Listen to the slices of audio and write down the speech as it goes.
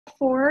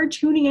for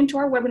tuning into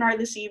our webinar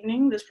this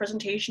evening. This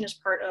presentation is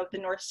part of the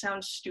North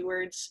Sound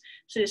Stewards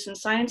Citizen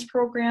Science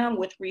Program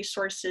with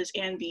resources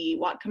and the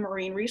Whatcom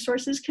Marine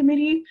Resources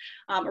Committee.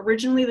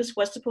 Originally, this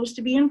was supposed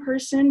to be in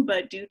person,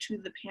 but due to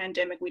the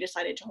pandemic, we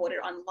decided to hold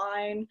it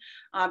online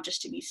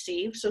just to be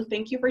safe. So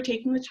thank you for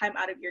taking the time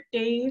out of your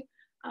day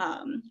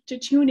to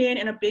tune in,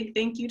 and a big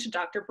thank you to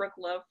Dr. Brooke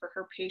Love for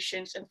her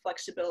patience and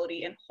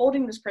flexibility in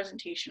holding this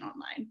presentation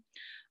online.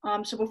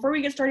 So before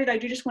we get started, I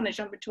do just want to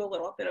jump into a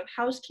little bit of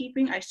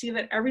housekeeping. I see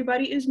that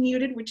everybody is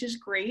muted, which is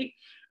great.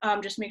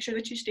 Just make sure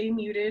that you stay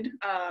muted,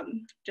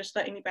 just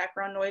that any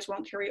background noise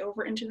won't carry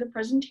over into the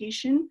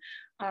presentation.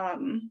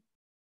 And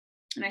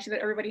I see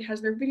that everybody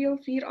has their video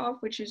feed off,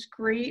 which is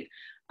great.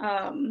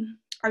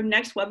 Our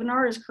next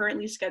webinar is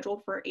currently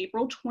scheduled for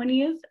April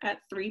 20th at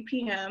 3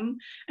 p.m.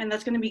 And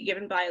that's going to be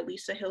given by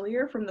Lisa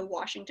Hillier from the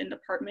Washington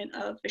Department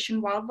of Fish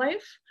and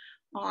Wildlife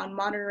on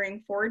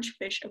monitoring forage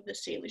fish of the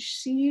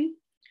Salish Sea.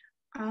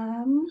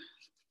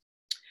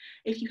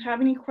 If you have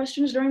any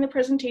questions during the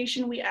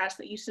presentation, we ask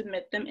that you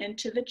submit them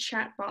into the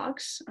chat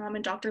box,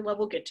 and Dr. Love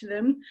will get to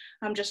them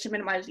just to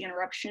minimize the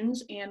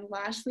interruptions. And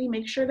lastly,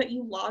 make sure that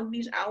you log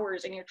these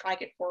hours in your Try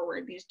Get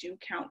Forward. These do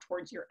count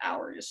towards your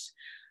hours.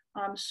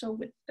 So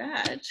with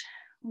that,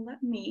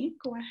 let me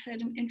go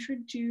ahead and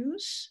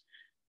introduce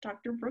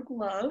Dr. Brooke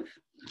Love.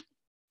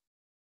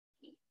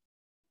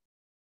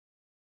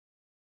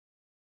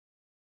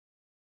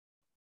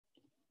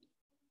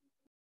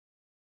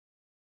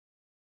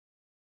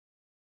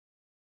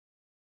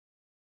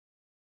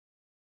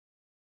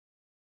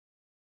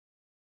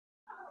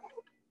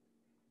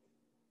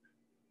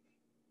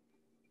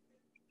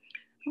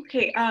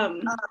 Okay,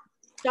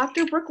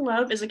 Dr. Brooke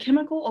Love is a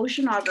chemical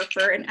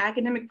oceanographer and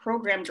academic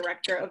program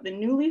director of the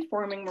newly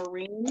forming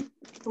Marine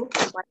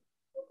Resources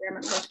Program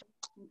at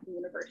Washington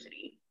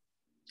University.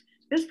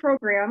 This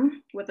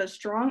program, with a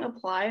strong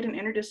applied and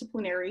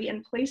interdisciplinary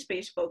and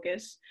place-based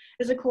focus,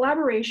 is a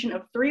collaboration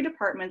of 3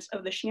 departments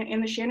of the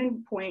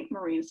Shannon Point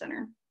Marine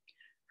Center.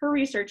 Her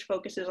research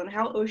focuses on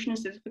how ocean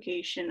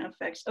acidification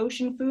affects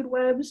ocean food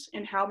webs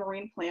and how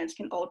marine plants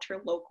can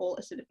alter local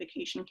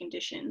acidification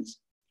conditions.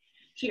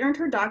 She earned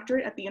her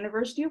doctorate at the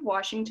University of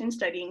Washington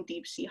studying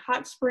deep sea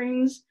hot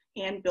springs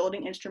and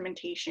building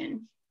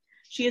instrumentation.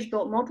 She has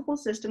built multiple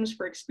systems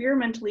for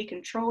experimentally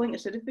controlling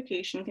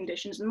acidification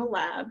conditions in the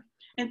lab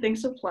and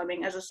thinks of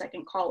plumbing as a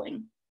second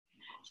calling.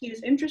 She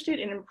is interested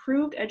in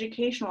improved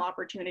educational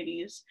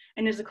opportunities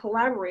and is a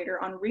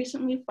collaborator on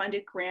recently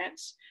funded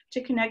grants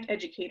to connect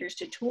educators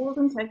to tools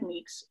and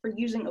techniques for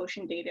using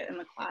ocean data in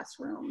the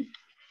classroom.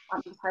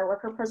 The title of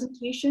her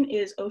presentation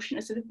is Ocean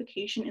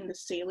Acidification in the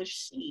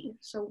Salish Sea.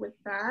 So with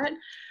that,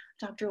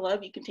 Dr.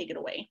 Love, you can take it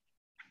away.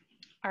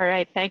 All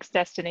right, thanks,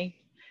 Destiny.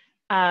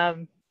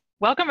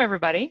 Welcome,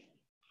 everybody.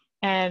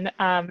 And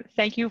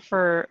thank you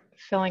for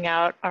filling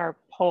out our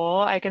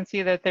poll. I can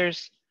see that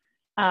there's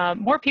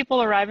more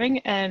people arriving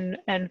and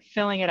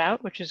filling it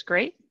out, which is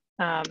great.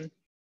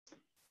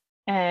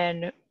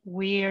 And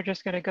we are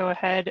just going to go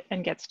ahead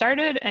and get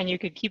started, and you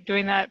could keep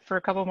doing that for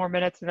a couple more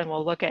minutes, and then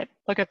we'll look at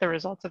the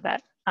results of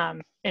that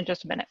in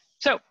just a minute.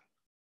 So,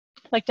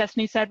 like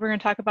Destiny said, we're going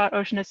to talk about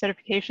ocean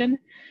acidification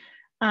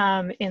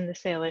in the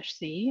Salish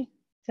Sea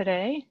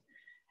today.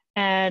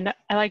 And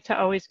I like to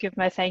always give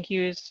my thank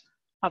yous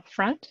up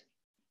front.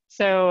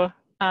 So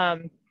I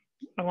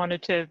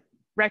wanted to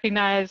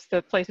recognize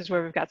the places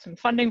where we've got some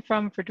funding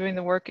from for doing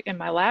the work in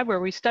my lab where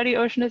we study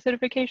ocean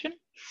acidification,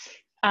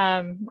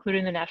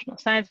 including the National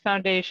Science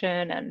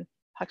Foundation and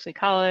Huxley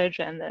College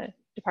and the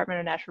Department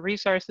of Natural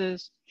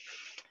Resources.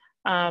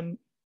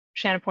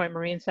 Shannon Point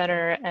Marine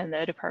Center and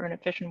the Department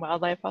of Fish and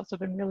Wildlife also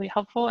been really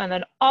helpful. And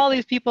then all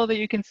these people that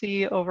you can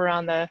see over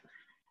on the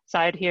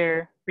side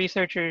here,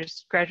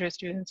 researchers, graduate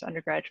students,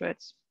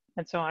 undergraduates,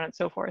 and so on and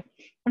so forth.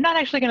 I'm not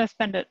actually going to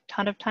spend a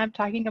ton of time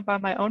talking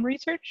about my own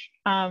research.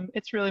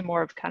 It's really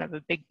more of kind of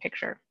a big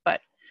picture,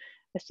 but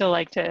I still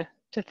like to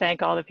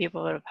thank all the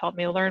people that have helped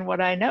me learn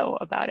what I know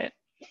about it.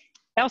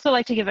 I also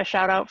like to give a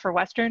shout out for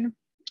Western.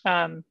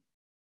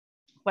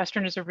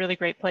 Western is a really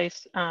great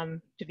place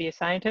to be a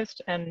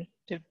scientist and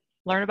to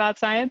learn about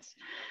science.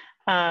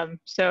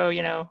 So,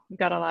 you know, we've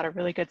got a lot of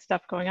really good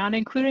stuff going on,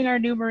 including our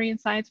new marine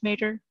science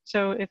major.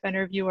 So if any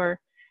of you are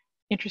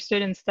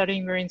interested in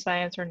studying marine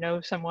science or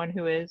know someone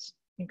who is,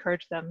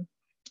 encourage them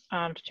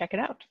to check it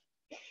out.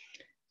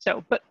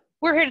 So, but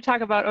we're here to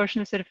talk about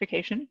ocean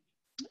acidification.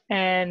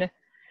 And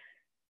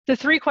the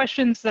 3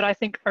 questions that I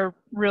think are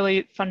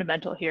really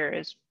fundamental here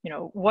is, you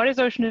know, what is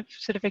ocean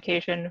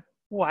acidification?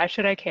 Why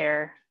should I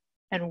care?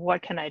 And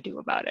what can I do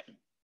about it?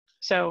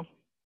 So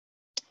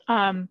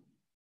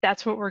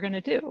that's what we're going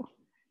to do.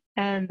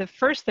 And the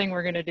first thing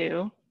we're going to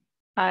do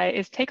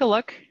is take a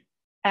look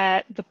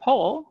at the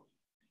poll,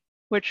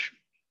 which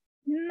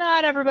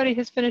not everybody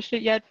has finished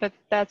it yet, but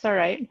that's all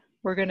right.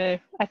 We're going to,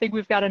 I think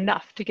we've got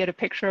enough to get a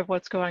picture of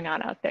what's going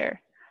on out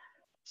there.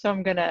 So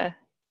I'm going to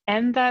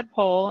end that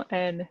poll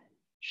and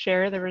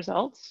share the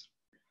results.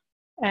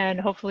 And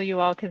hopefully you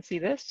all can see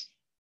this.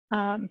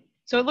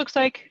 So it looks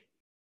like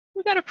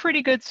we've got a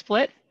pretty good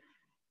split.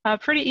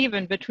 pretty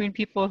even between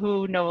people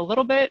who know a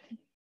little bit,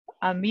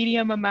 a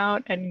medium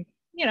amount, and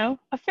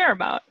a fair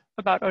amount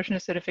about ocean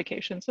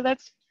acidification. So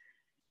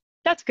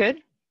that's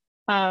good.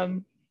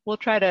 We'll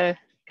try to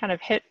kind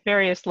of hit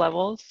various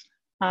levels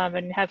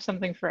and have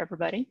something for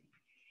everybody.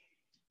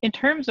 In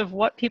terms of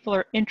what people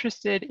are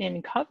interested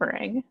in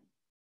covering,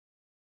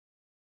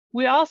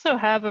 we also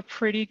have a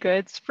pretty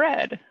good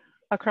spread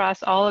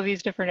across all of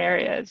these different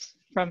areas,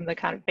 from the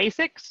kind of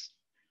basics,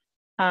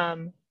 a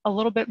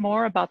little bit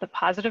more about the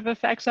positive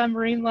effects on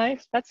marine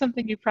life. That's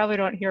something you probably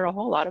don't hear a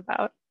whole lot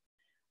about.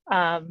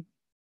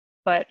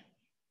 But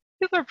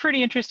people are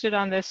pretty interested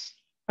on this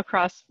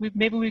across.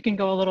 Maybe we can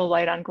go a little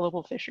light on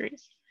global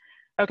fisheries.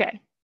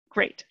 Okay,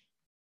 great.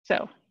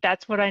 So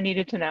that's what I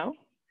needed to know.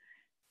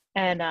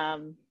 And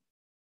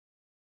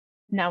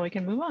now we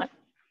can move on.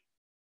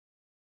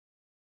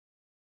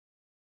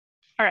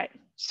 All right,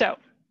 so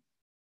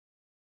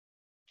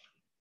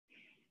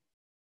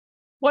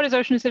what is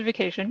ocean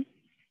acidification?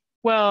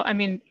 Well, I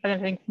mean, I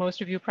think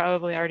most of you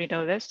probably already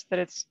know this, that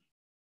it's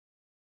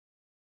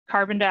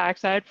carbon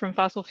dioxide from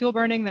fossil fuel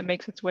burning that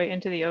makes its way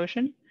into the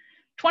ocean.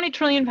 20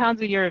 trillion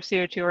pounds a year of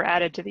CO2 are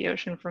added to the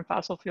ocean from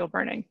fossil fuel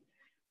burning,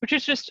 which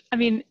is just, I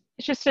mean,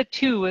 it's just a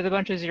 2 with a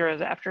bunch of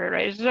zeros after it,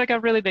 right? It's like a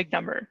really big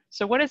number.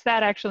 So what does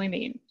that actually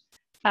mean?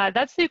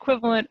 That's the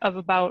equivalent of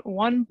about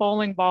 1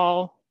 bowling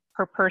ball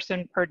per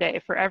person per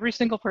day for every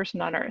single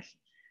person on Earth.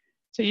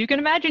 So you can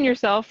imagine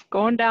yourself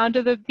going down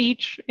to the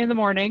beach in the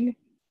morning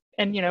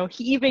and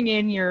heaving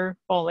in your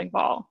bowling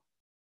ball.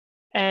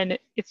 And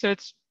it's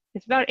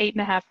about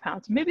 8.5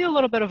 pounds, maybe a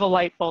little bit of a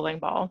light bowling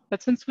ball.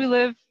 But since we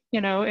live,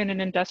 in an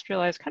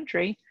industrialized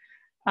country,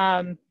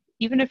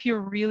 even if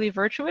you're really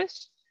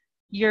virtuous,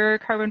 your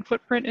carbon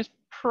footprint is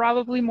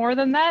probably more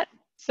than that.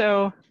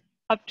 So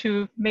up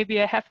to maybe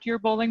a heftier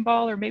bowling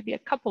ball or maybe a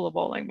couple of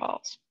bowling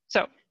balls.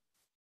 So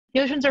the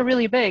oceans are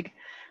really big,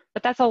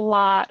 but that's a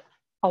lot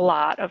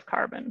of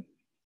carbon.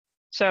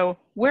 So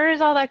where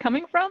is all that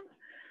coming from?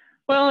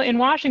 Well, in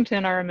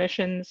Washington, our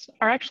emissions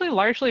are actually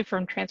largely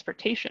from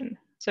transportation.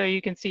 So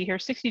you can see here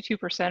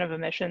 62% of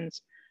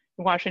emissions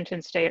in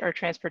Washington state are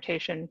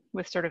transportation,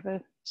 with sort of a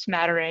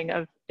smattering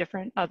of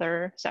different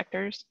other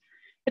sectors.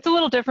 It's a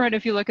little different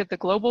if you look at the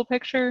global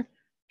picture.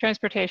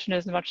 Transportation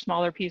is a much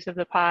smaller piece of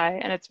the pie,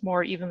 and it's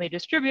more evenly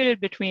distributed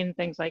between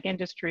things like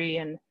industry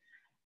and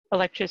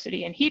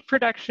electricity and heat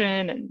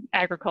production and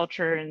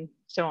agriculture and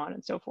so on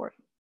and so forth.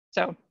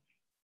 So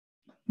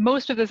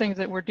most of the things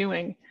that we're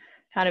doing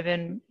kind of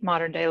in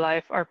modern day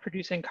life are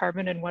producing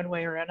carbon in one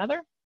way or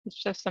another.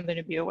 It's just something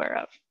to be aware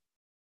of.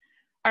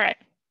 All right,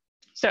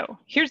 so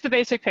here's the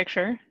basic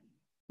picture.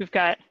 We've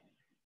got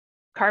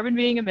carbon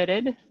being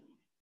emitted,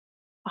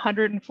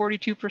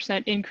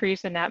 142%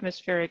 increase in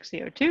atmospheric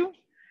CO2,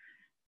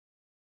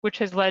 which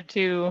has led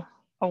to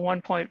a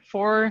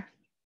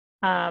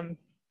 1.4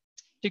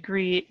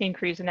 degree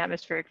increase in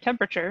atmospheric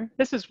temperature.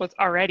 This is what's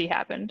already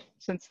happened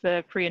since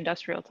the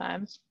pre-industrial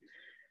times.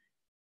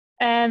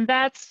 And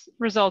that's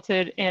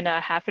resulted in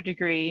a 0.5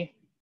 degree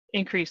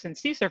increase in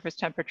sea surface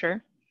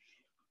temperature,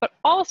 but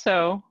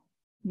also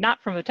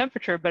not from the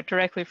temperature, but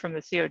directly from the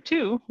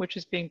CO2, which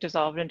is being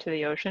dissolved into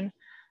the ocean,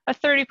 a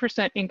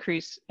 30%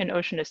 increase in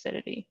ocean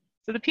acidity.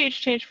 So the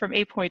pH changed from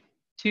 8.2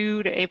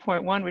 to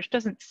 8.1, which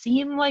doesn't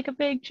seem like a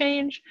big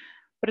change,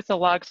 but it's a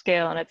log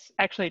scale and it's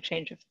actually a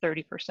change of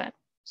 30%.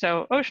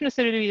 So ocean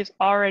acidity is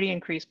already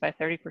increased by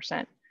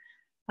 30%,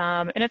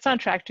 and it's on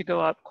track to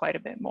go up quite a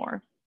bit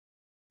more.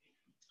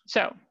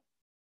 So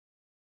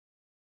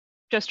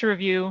just to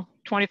review,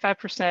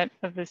 25%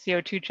 of the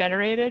CO2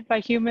 generated by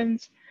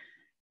humans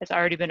has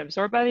already been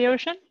absorbed by the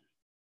ocean,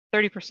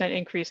 30%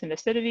 increase in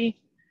acidity,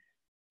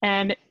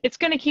 and it's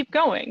going to keep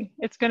going.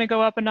 It's going to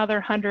go up another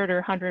 100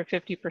 or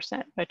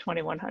 150% by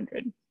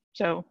 2100,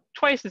 so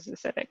twice as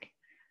acidic.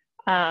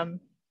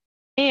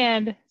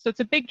 And so it's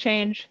a big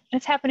change, and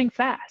it's happening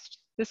fast.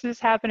 This is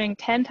happening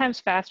 10 times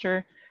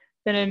faster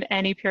than in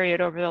any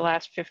period over the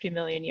last 50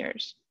 million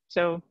years.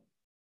 So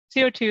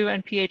CO2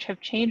 and pH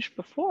have changed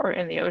before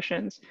in the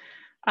oceans,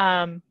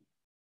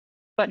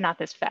 but not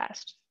this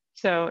fast.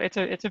 So it's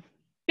a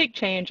big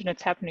change, and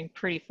it's happening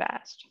pretty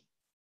fast.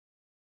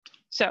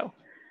 So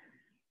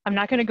I'm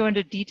not going to go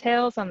into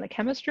details on the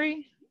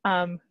chemistry.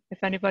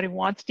 If anybody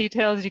wants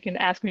details, you can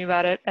ask me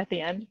about it at the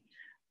end.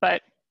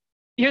 But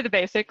here are the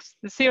basics.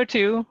 The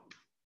CO2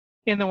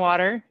 in the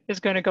water is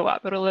going to go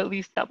up. It'll at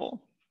least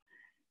double.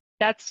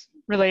 That's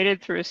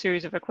related through a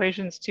series of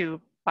equations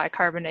to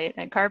bicarbonate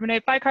and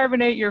carbonate.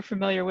 Bicarbonate you're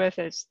familiar with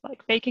is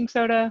like baking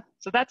soda,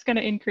 so that's going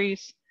to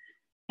increase.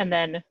 And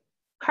then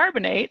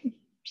carbonate,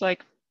 it's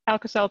like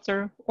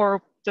Alka-Seltzer,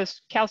 or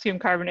just calcium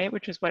carbonate,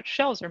 which is what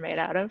shells are made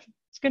out of,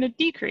 it's going to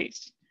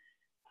decrease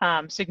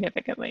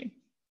significantly.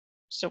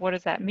 So what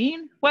does that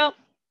mean? Well,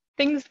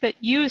 things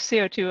that use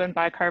CO2 and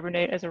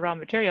bicarbonate as a raw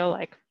material,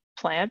 like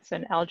plants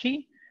and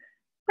algae,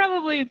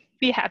 probably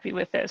be happy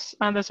with this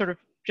on the sort of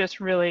just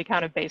really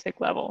kind of basic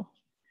level.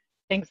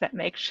 Things that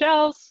make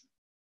shells,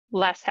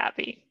 less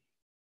happy.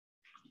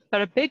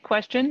 But a big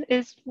question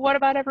is, what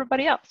about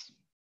everybody else?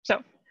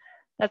 So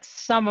that's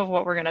some of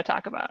what we're going to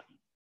talk about.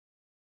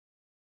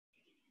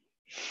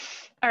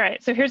 All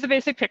right, so here's the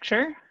basic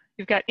picture.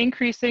 You've got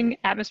increasing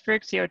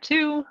atmospheric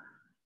CO2,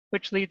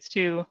 which leads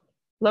to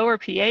lower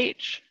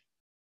pH,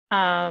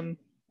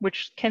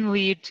 which can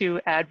lead to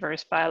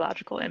adverse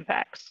biological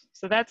impacts.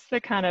 So that's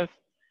the kind of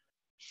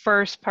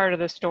first part of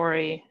the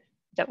story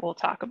that we'll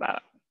talk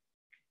about.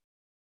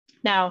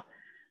 Now,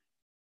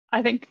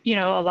 I think,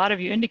 a lot of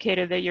you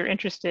indicated that you're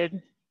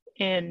interested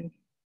in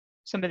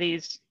some of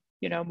these,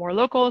 more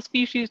local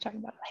species, talking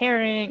about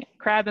herring,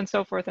 crab, and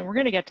so forth, and we're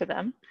going to get to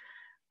them.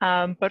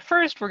 But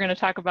first, we're going to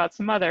talk about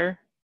some other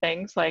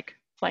things like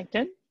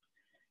plankton.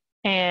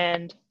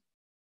 And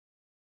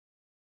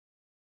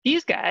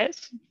these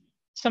guys,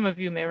 some of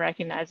you may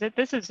recognize it.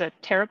 This is a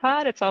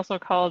pteropod. It's also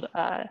called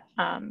a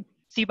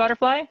sea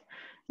butterfly.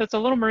 So it's a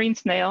little marine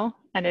snail,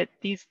 and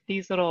these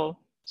little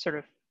sort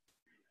of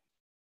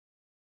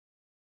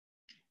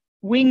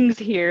wings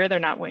here, they're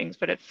not wings,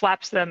 but it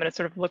flaps them and it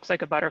sort of looks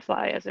like a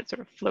butterfly as it sort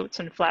of floats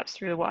and flaps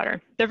through the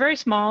water. They're very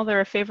small. They're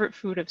a favorite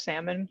food of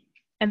salmon.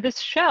 And this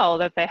shell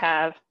that they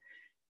have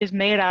is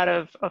made out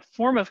of a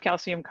form of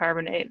calcium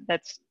carbonate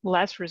that's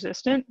less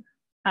resistant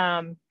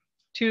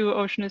to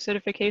ocean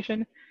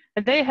acidification.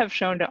 And they have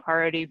shown to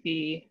already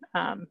be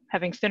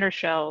having thinner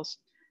shells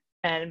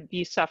and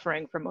be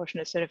suffering from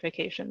ocean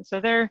acidification.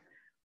 So they're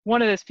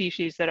one of the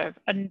species that have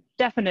a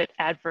definite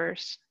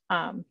adverse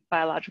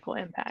biological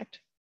impact.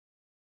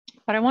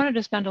 But I wanted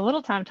to spend a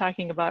little time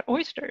talking about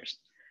oysters.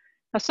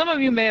 Now, some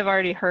of you may have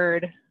already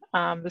heard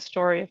the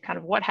story of kind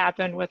of what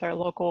happened with our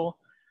local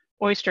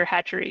oyster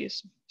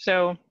hatcheries.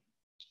 So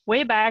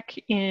way back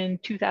in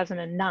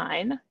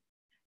 2009,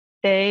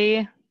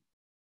 they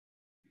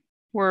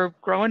were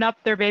growing up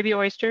their baby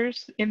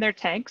oysters in their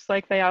tanks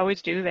like they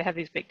always do. They have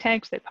these big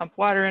tanks, they pump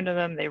water into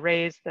them, they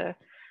raise the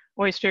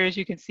oysters.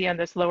 You can see on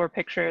this lower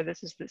picture,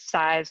 this is the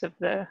size of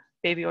the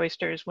baby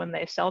oysters when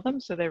they sell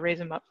them. So they raise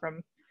them up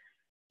from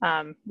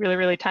really,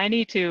 really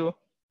tiny to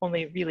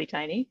only really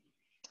tiny.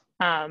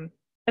 And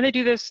they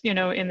do this,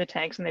 in the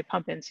tanks, and they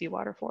pump in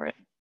seawater for it.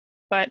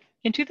 But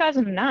in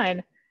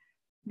 2009,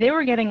 they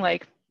were getting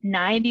like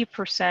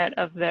 90%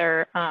 of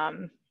their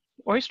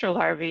oyster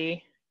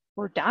larvae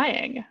were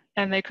dying,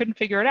 and they couldn't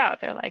figure it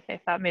out. They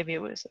thought maybe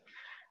it was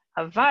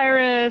a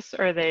virus,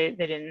 or they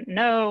didn't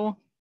know.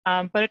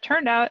 But it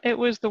turned out it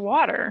was the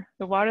water.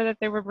 The water that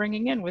they were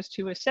bringing in was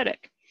too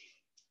acidic.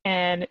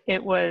 And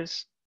it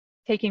was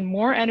taking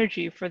more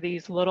energy for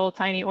these little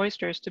tiny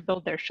oysters to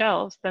build their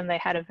shells than they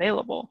had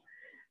available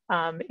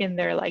in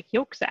their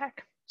yolk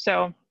sac.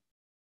 So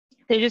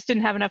they just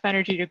didn't have enough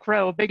energy to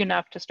grow big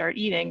enough to start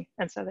eating,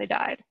 and so they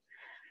died.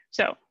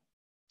 So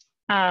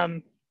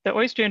the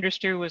oyster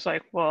industry was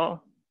like,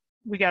 well,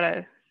 we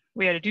gotta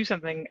do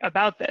something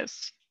about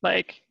this.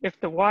 If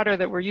the water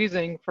that we're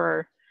using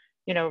for,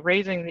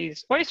 raising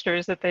these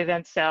oysters that they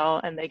then sell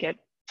and they get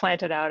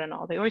planted out in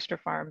all the oyster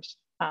farms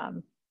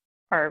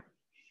are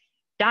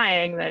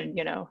dying, then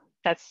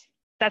that's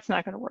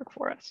not going to work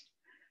for us.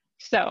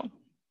 So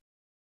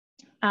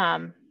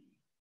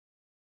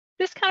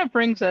this kind of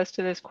brings us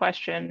to this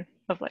question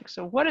of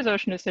so what is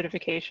ocean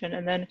acidification,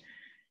 and then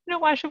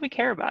why should we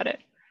care about it?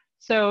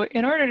 So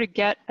in order to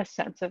get a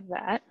sense of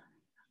that,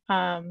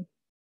 we're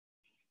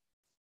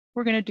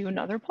going to do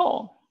another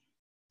poll.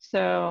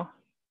 So I'm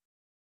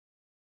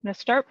going to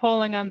start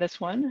polling on this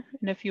one,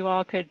 and if you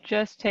all could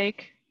just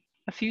take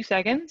a few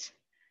seconds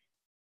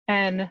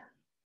and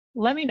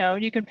let me know.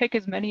 You can pick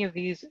as many of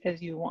these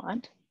as you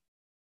want.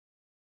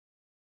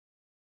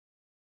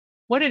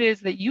 What it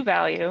is that you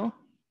value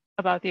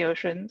about the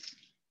oceans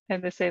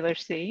and the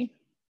Salish Sea.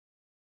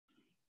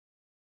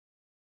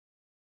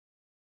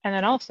 And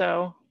then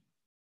also,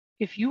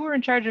 if you were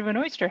in charge of an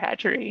oyster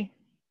hatchery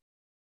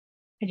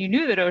and you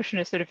knew that ocean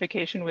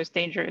acidification was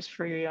dangerous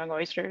for your young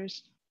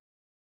oysters,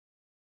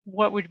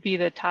 what would be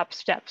the top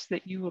steps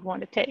that you would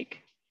want to take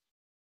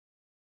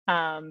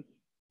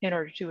in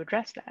order to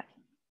address that?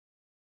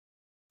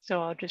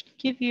 So I'll just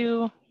give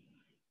you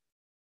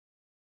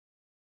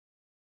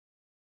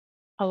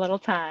a little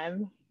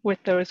time with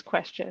those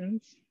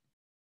questions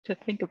to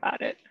think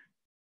about it.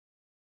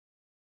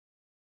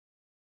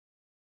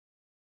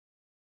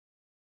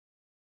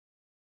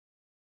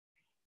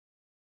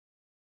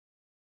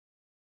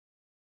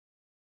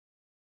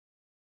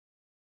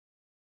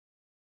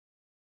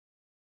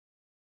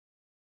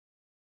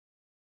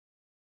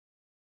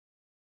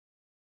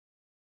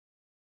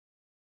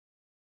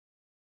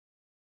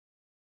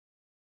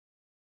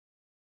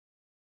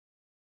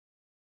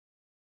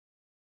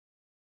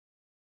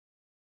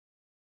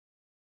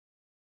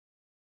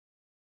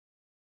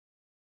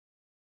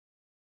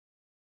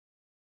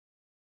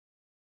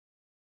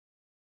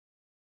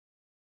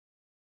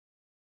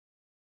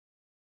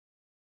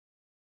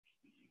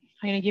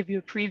 I'm going to give you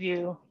a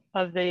preview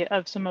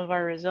of some of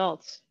our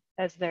results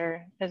as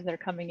they're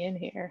coming in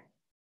here.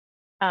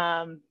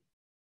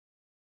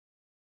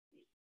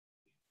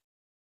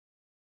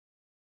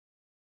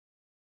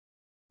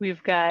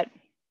 We've got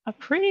a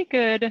pretty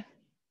good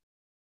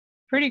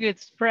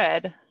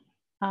spread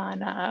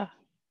on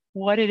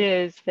what it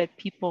is that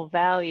people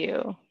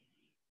value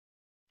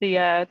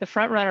the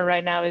front runner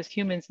right now is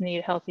humans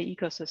need healthy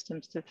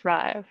ecosystems to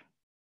thrive.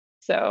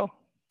 So,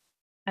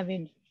 I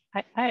mean,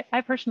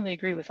 I personally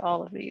agree with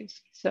all of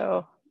these.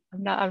 So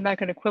I'm not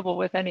going to quibble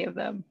with any of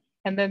them.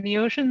 And then the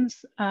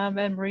oceans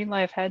and marine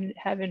life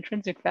have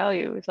intrinsic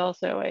value is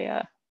also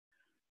a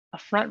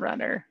front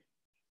runner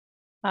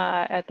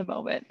at the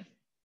moment.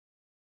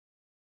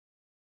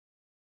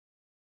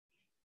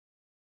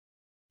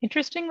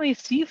 Interestingly,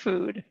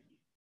 seafood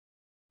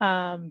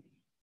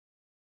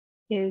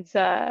is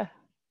the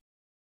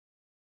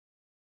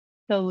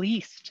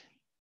least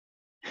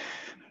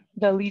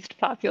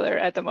popular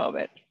at the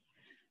moment.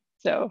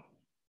 So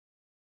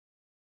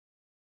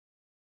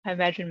I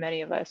imagine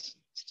many of us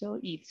still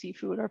eat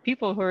seafood, or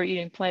people who are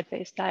eating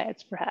plant-based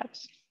diets,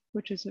 perhaps,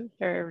 which is a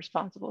very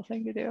responsible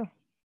thing to do.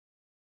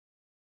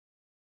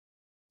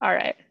 All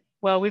right.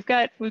 Well, we've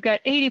got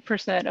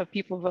 80% of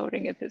people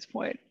voting at this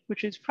point,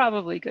 which is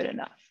probably good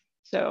enough.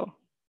 So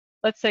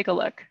let's take a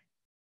look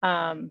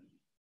at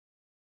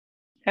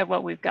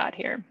what we've got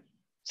here.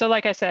 So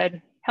like I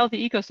said,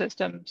 healthy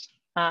ecosystems,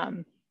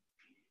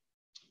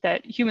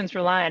 that humans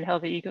rely on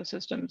healthy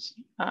ecosystems,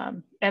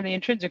 and the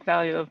intrinsic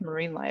value of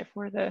marine life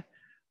were the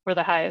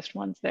highest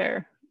ones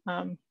there,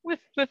 with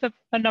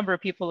a number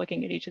of people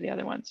looking at each of the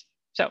other ones.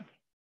 So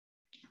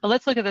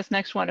let's look at this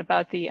next one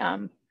about the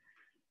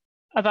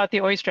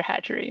oyster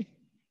hatchery.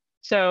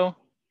 So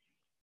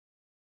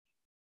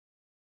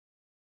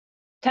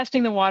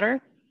testing the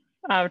water,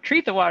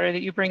 treat the water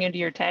that you bring into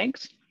your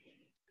tanks,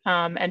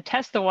 and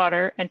test the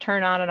water and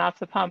turn on and off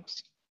the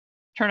pumps.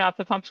 Turn off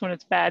the pumps when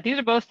it's bad. These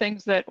are both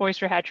things that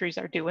oyster hatcheries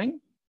are doing.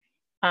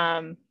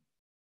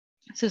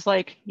 This is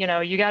like, you know,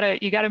 you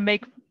gotta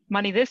make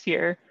money this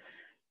year,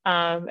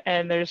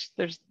 and there's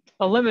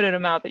a limited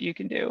amount that you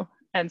can do.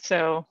 And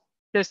so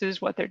this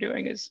is what they're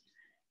doing is,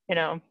 you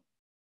know,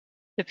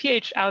 the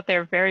pH out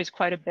there varies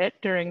quite a bit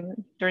during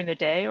the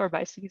day or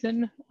by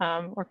season,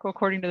 or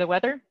according to the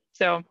weather.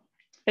 So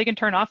they can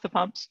turn off the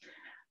pumps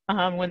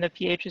when the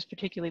pH is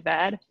particularly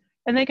bad.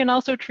 And they can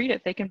also treat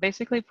it. They can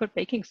basically put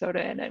baking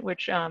soda in it,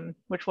 which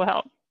will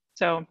help.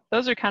 So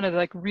those are kind of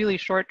like really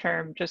short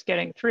term, just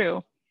getting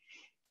through.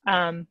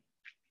 Not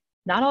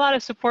a lot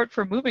of support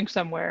for moving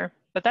somewhere,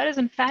 but that is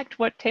in fact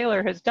what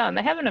Taylor has done.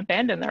 They haven't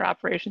abandoned their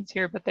operations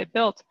here, but they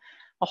built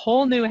a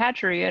whole new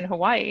hatchery in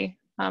Hawaii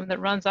that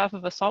runs off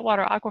of a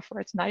saltwater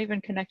aquifer. It's not even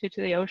connected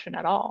to the ocean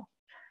at all,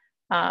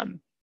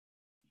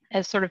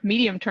 as sort of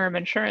medium-term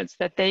insurance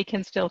that they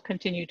can still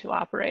continue to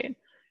operate,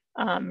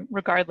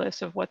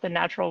 regardless of what the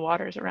natural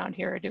waters around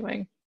here are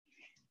doing.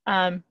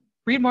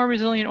 Breed more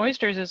resilient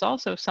oysters is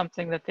also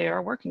something that they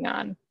are working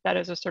on. That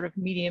is a sort of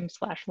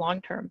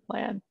medium/long-term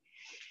plan.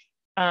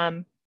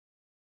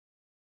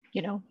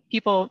 You know,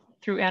 people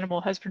through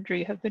animal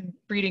husbandry have been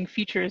breeding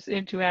features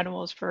into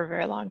animals for a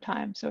very long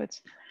time. So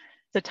it's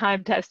a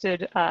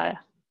time-tested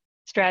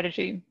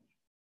strategy.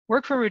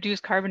 Work for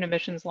reduced carbon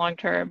emissions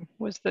long-term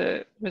was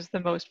the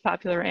most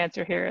popular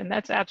answer here. And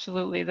that's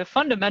absolutely the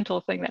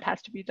fundamental thing that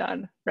has to be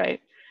done,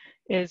 right?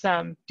 Is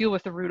deal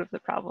with the root of the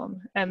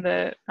problem. And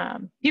the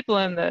people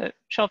in the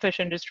shellfish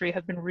industry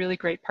have been really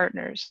great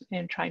partners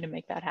in trying to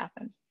make that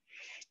happen.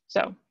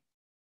 So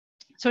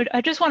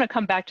I just want to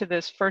come back to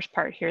this first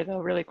part here though,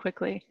 really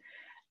quickly,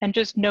 and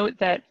just note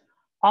that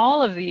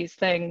all of these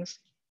things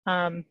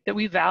that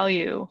we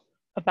value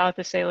about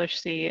the Salish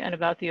Sea and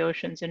about the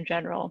oceans in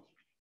general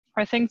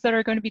are things that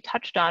are going to be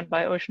touched on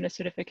by ocean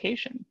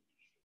acidification.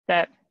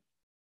 That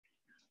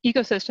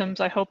ecosystems,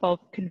 I hope I'll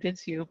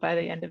convince you by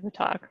the end of the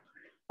talk,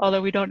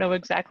 although we don't know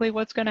exactly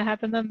what's going to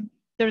happen to them,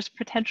 there's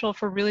potential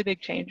for really big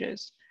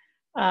changes.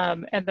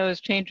 And those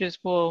changes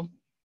will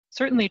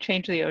certainly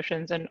change the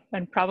oceans and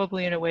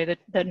probably in a way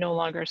that no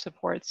longer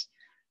supports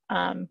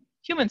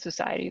human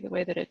society the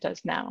way that it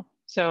does now.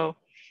 So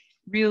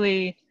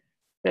really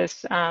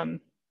this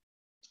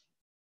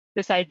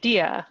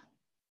idea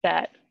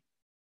that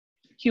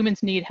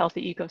humans need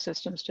healthy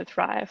ecosystems to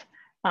thrive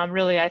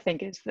really, I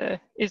think, is the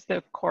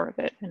core of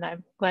it. And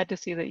I'm glad to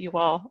see that you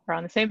all are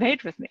on the same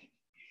page with me.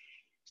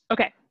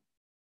 Okay,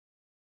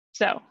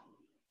 so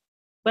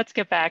let's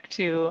get back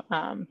to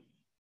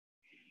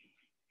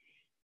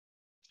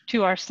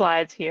our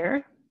slides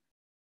here.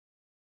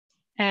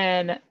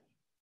 And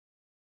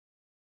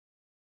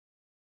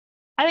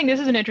I think this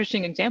is an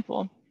interesting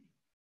example.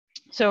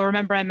 So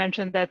remember I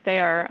mentioned that they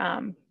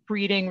are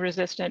breeding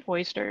resistant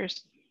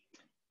oysters.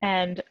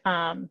 And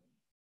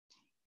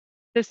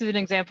this is an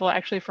example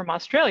actually from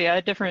Australia,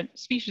 a different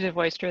species of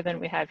oyster than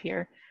we have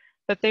here.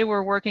 But they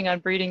were working on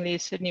breeding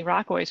these Sydney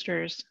rock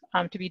oysters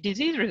to be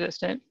disease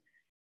resistant.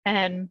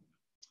 And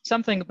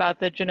something about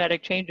the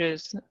genetic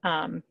changes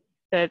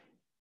that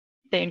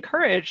they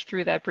encouraged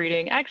through that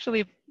breeding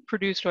actually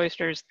produced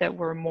oysters that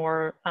were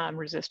more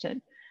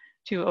resistant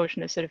to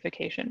ocean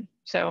acidification.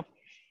 So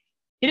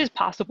it is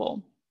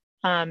possible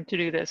to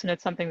do this, and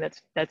it's something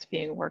that's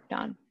being worked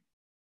on.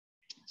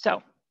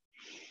 So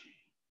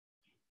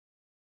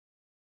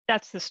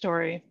that's the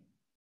story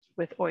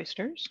with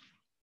oysters.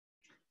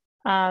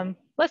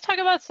 Let's talk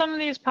about some of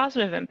these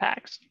positive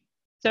impacts.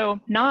 So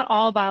not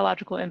all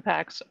biological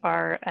impacts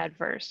are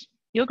adverse.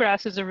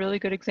 Eelgrass is a really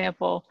good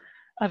example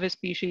of a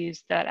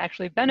species that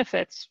actually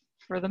benefits,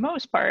 for the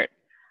most part,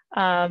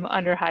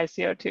 under high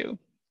CO2.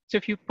 So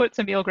if you put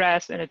some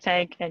eelgrass in a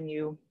tank and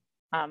you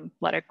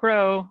let it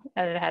grow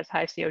and it has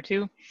high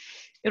CO2,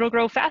 it'll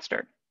grow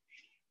faster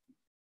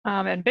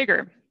and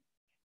bigger.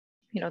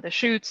 You know, the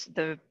shoots,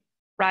 the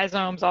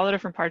rhizomes, all the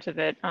different parts of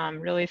it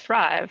really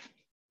thrive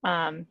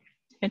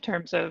in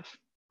terms of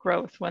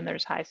growth when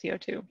there's high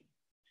CO2.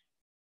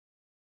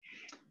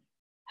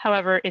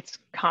 However, it's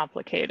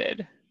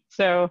complicated.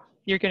 So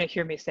you're going to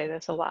hear me say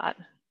this a lot.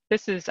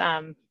 This is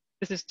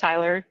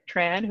Tyler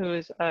Tran, who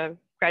is a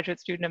graduate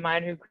student of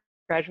mine who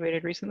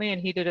graduated recently, and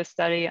he did a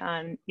study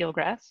on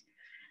eelgrass.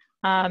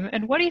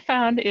 And what he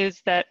found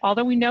is that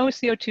although we know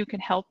CO2 can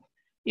help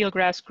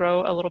eelgrass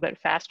grow a little bit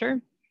faster,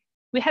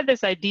 we had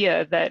this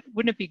idea that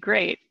wouldn't it be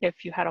great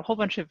if you had a whole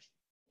bunch of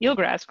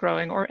eelgrass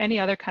growing or any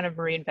other kind of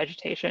marine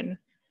vegetation,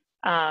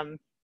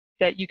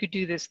 that you could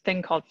do this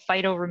thing called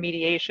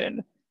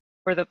phytoremediation,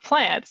 where the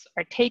plants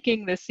are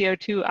taking the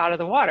CO2 out of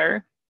the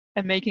water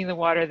and making the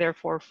water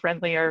therefore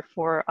friendlier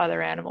for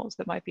other animals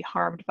that might be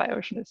harmed by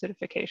ocean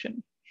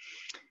acidification.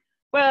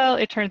 Well,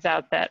 it turns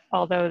out that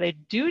although they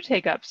do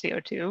take up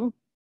CO2,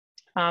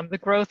 the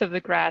growth of the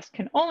grass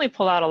can only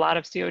pull out a lot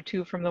of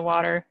CO2 from the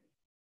water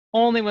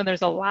only when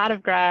there's a lot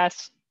of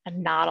grass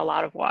and not a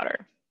lot of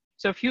water.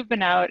 So if you've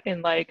been out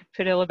in like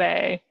Padilla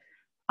Bay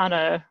on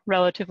a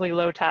relatively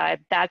low tide,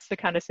 that's the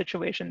kind of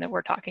situation that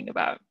we're talking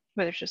about,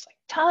 where there's just like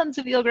tons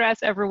of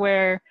eelgrass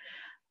everywhere,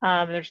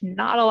 there's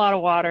not a lot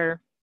of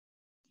water,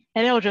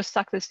 and it'll just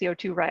suck the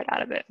CO2 right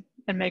out of it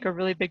and make a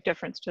really big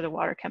difference to the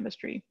water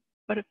chemistry.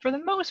 But for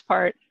the most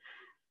part,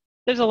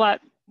 there's a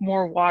lot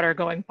more water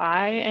going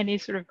by any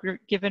sort of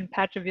given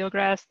patch of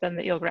eelgrass than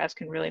the eelgrass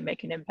can really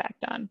make an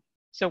impact on.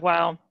 So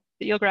while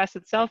the eelgrass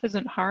itself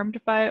isn't harmed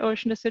by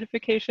ocean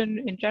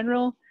acidification in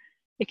general,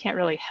 it can't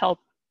really help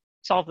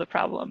solve the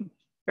problem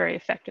very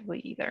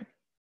effectively either.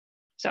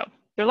 So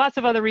there are lots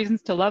of other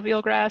reasons to love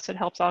eelgrass. It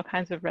helps all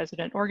kinds of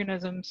resident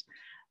organisms,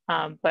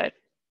 but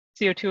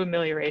CO2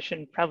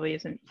 amelioration probably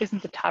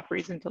isn't the top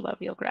reason to love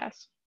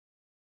eelgrass.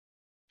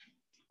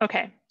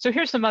 Okay, so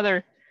here's some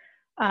other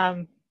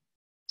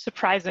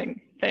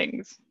surprising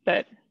things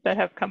that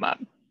have come up.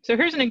 So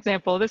here's an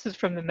example. This is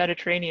from the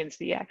Mediterranean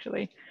Sea,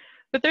 actually.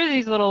 But there are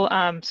these little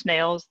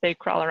snails. They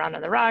crawl around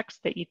on the rocks.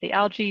 They eat the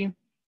algae.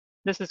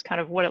 This is kind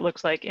of what it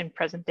looks like in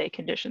present day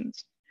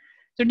conditions.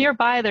 So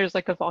nearby, there's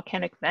like a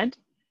volcanic vent,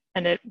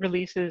 and it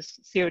releases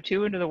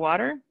CO2 into the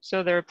water.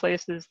 So there are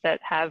places that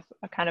have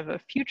a kind of a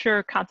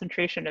future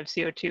concentration of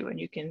CO2, and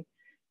you can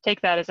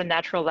take that as a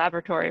natural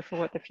laboratory for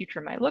what the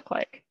future might look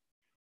like.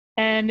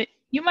 And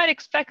you might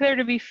expect there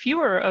to be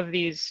fewer of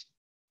these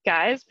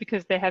guys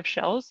because they have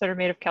shells that are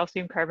made of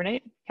calcium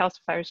carbonate.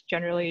 Calcifiers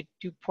generally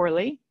do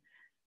poorly,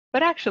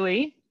 but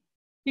actually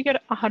you get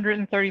a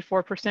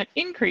 134%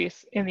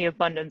 increase in the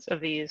abundance of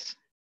these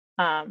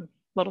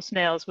little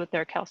snails with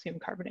their calcium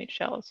carbonate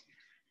shells.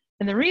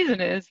 And the reason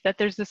is that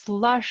there's this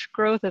lush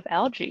growth of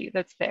algae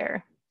that's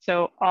there.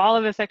 So all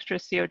of this extra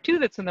CO2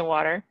 that's in the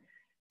water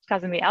is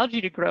causing the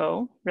algae to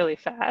grow really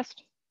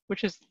fast,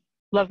 which is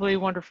lovely,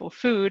 wonderful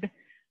food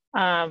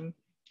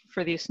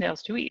for these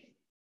snails to eat.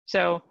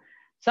 So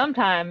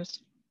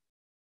sometimes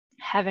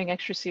having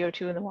extra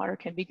CO2 in the water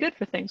can be good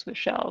for things with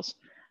shells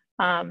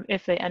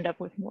if they end up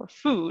with more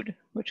food,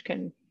 which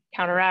can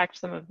counteract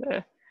some of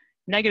the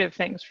negative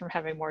things from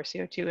having more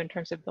CO2 in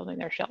terms of building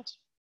their shells.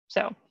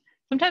 So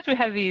sometimes we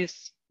have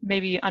these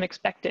maybe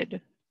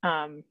unexpected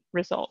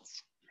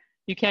results.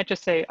 You can't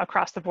just say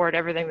across the board,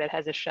 everything that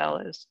has a shell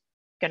is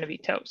going to be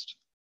toast.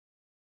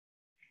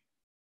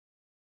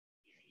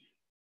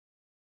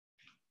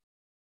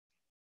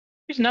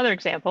 Here's another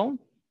example.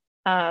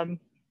 So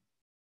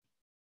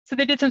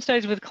they did some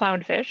studies with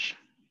clownfish,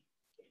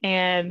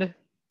 and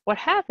what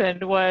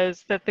happened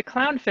was that the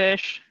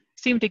clownfish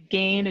seemed to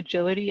gain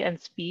agility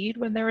and speed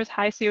when there was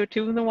high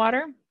CO2 in the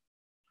water,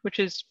 which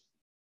is,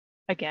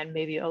 again,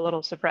 maybe a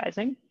little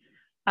surprising.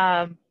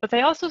 But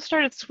they also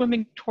started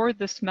swimming toward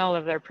the smell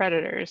of their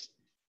predators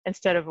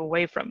instead of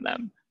away from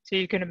them. So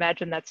you can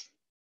imagine that's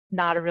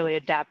not a really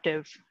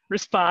adaptive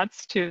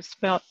response to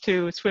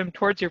swim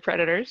towards your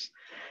predators.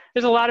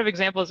 There's a lot of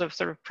examples of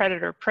sort of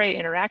predator-prey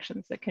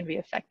interactions that can be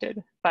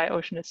affected by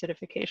ocean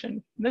acidification.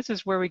 And this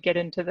is where we get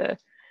into the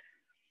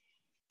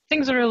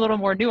things that are a little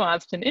more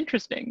nuanced and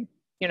interesting,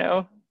 you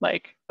know,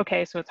 like,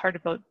 okay, so it's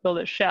hard to build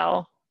a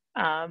shell,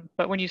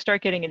 but when you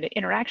start getting into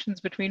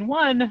interactions between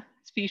one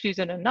species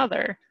and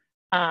another,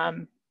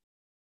 then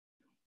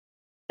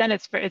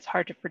it's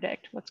hard to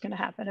predict what's going to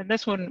happen. And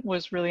this one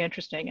was really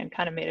interesting and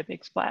kind of made a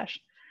big splash.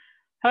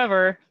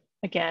 However,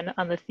 again,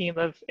 on the theme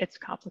of it's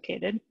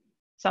complicated,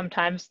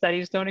 sometimes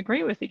studies don't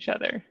agree with each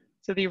other.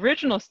 So the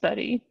original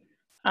study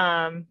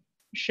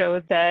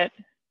showed that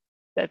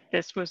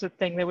this was a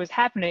thing that was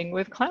happening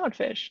with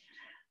clownfish.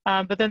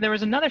 But then there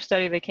was another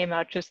study that came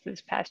out just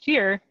this past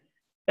year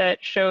that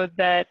showed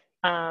that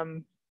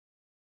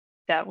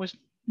that was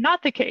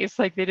not the case.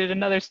 Like they did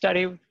another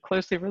study with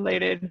closely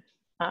related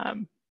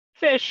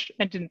fish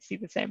and didn't see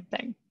the same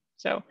thing.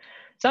 So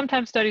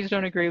sometimes studies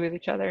don't agree with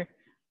each other.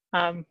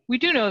 We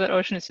do know that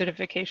ocean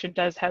acidification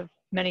does have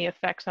many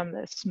effects on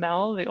the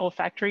smell, the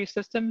olfactory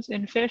systems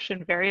in fish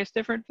and various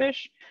different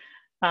fish,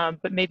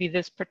 but maybe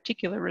this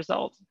particular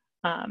result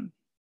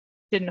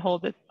didn't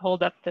hold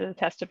up to the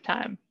test of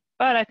time.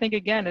 But I think,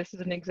 again, this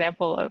is an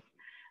example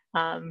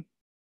of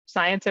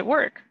science at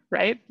work,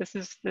 right? This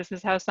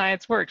is how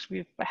science works.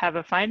 We have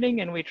a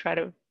finding and we try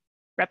to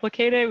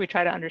replicate it, we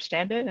try to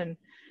understand it, and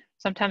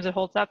sometimes it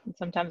holds up and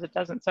sometimes it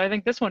doesn't. So I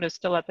think this one is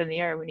still up in the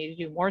air. We need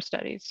to do more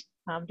studies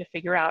to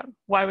figure out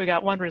why we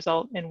got one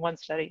result in one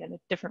study and a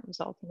different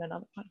result in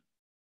another one.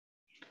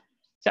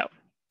 So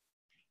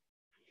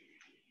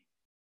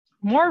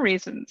more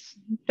reasons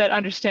that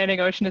understanding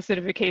ocean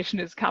acidification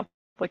is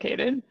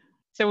complicated.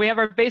 So we have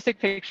our basic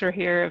picture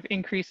here of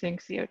increasing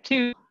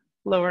CO2,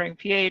 lowering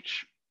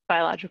pH,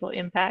 biological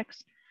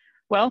impacts.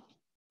 Well,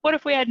 what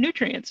if we add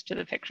nutrients to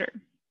the picture?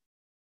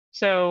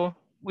 So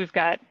we've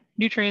got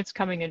nutrients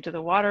coming into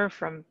the water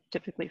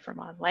typically from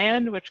on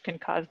land, which can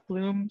cause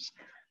blooms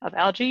of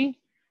algae.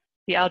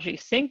 The algae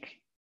sink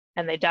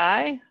and they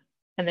die.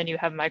 And then you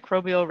have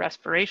microbial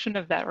respiration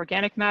of that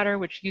organic matter,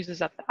 which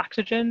uses up the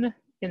oxygen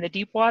in the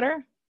deep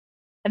water.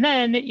 And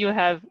then you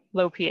have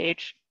low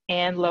pH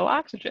and low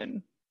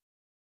oxygen.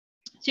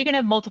 So you can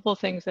have multiple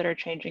things that are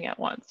changing at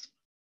once.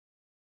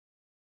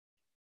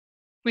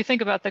 If we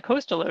think about the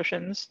coastal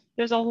oceans,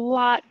 there's a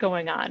lot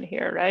going on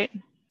here, right?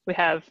 We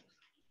have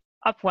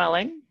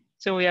upwelling.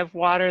 So we have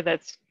water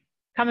that's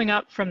coming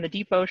up from the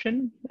deep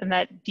ocean, and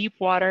that deep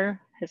water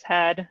has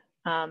had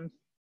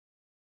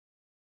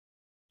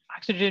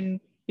oxygen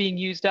being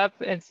used up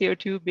and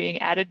CO2 being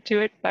added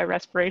to it by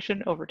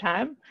respiration over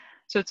time.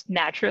 So it's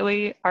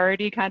naturally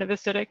already kind of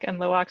acidic and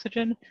low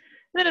oxygen. And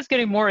then it's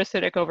getting more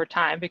acidic over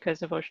time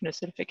because of ocean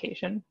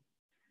acidification.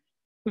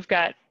 We've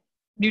got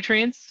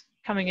nutrients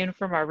coming in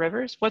from our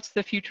rivers. What's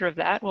the future of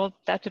that? Well,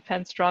 that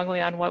depends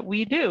strongly on what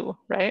we do,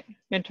 right?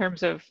 In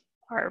terms of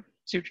our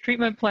sewage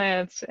treatment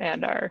plants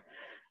and our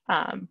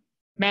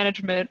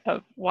management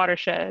of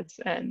watersheds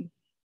and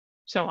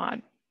so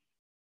on.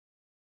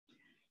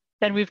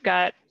 Then we've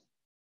got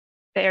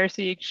the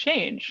air-sea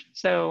exchange.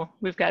 So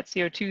we've got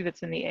CO2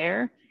 that's in the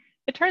air.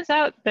 It turns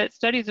out that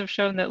studies have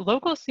shown that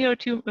local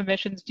CO2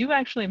 emissions do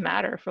actually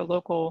matter for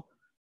local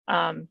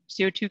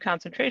CO2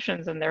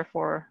 concentrations and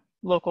therefore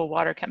local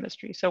water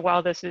chemistry. So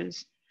while this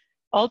is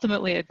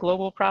ultimately a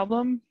global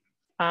problem,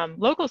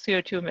 local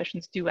CO2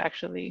 emissions do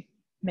actually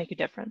make a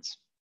difference.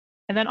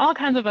 And then all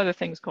kinds of other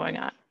things going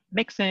on,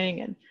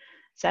 mixing and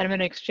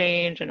sediment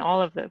exchange and all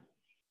of the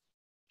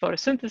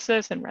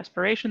photosynthesis and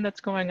respiration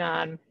that's going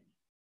on.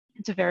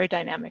 It's a very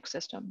dynamic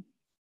system.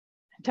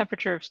 And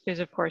temperature is,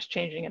 of course,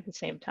 changing at the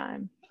same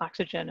time,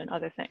 oxygen and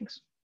other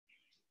things.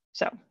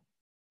 So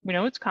we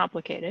know it's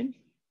complicated.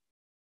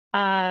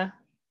 Let's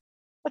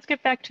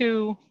get back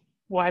to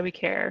why we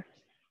care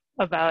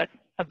about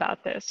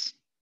this.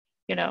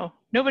 You know,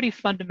 nobody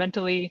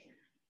fundamentally,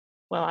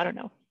 well, I don't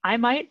know, I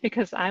might,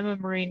 because I'm a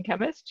marine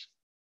chemist,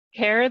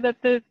 care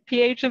that the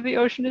pH of the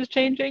ocean is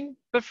changing,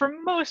 but for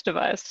most of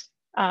us,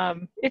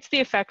 it's the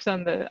effects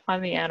on the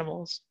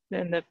animals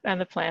and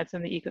the plants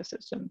and the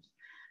ecosystems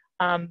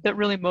that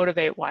really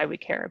motivate why we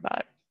care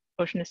about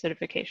ocean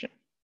acidification.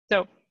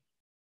 So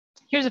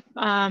here's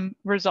a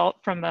result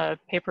from a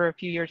paper a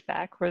few years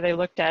back where they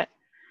looked at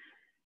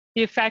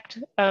the effect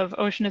of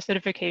ocean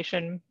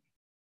acidification.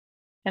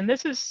 And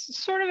this is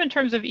sort of in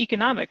terms of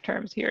economic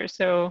terms here.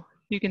 So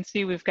you can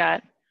see we've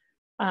got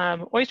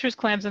oysters,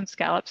 clams, and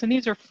scallops, and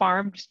these are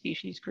farmed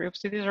species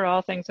groups. So these are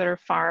all things that are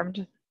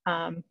farmed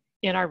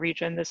in our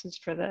region. This is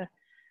for the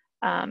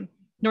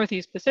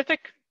Northeast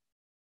Pacific,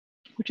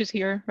 which is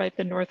here, right?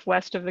 The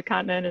northwest of the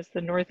continent is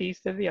the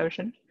northeast of the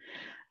ocean.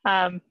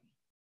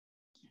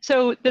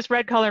 So this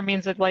red color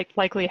means that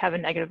likely have a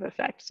negative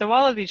effect. So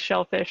all of these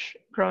shellfish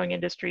growing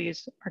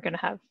industries are going to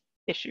have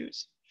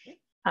issues.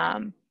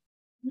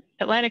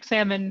 Atlantic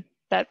salmon,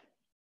 that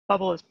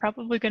bubble is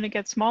probably going to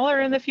get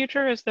smaller in the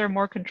future as there are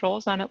more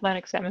controls on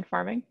Atlantic salmon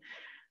farming,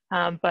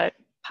 but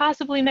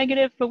possibly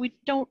negative, but we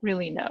don't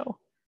really know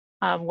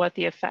what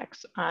the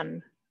effects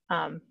on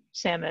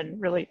salmon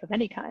really of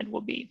any kind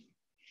will be.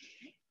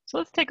 So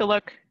let's take a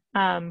look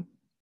at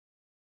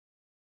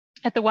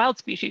the wild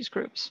species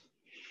groups.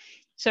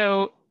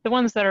 So the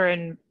ones that are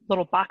in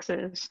little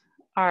boxes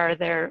are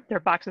they're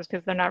boxes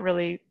because they're not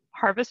really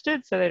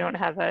harvested, so they don't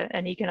have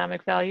an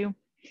economic value.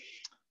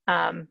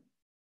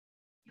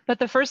 But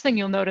the first thing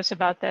you'll notice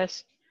about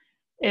this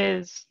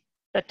is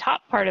the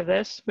top part of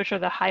this, which are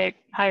the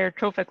higher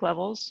trophic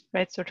levels,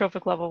 right? So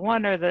trophic level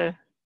 1 are the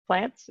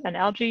plants and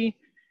algae,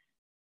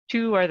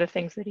 2 are the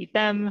things that eat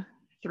them,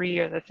 3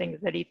 are the things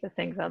that eat the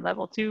things on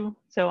level 2,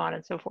 so on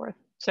and so forth.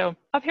 So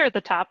up here at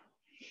the top,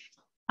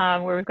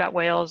 where we've got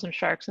whales and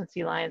sharks and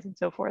sea lions and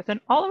so forth,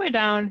 and all the way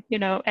down, you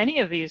know, any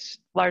of these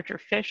larger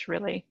fish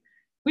really,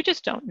 we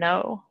just don't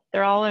know.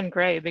 They're all in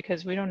gray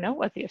because we don't know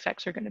what the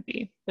effects are going to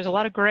be. There's a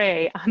lot of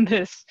gray on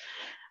this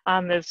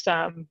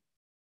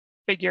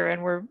figure,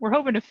 and we're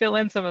hoping to fill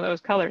in some of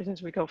those colors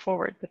as we go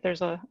forward, but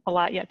there's a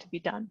lot yet to be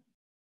done.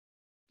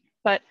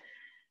 But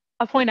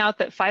I'll point out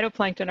that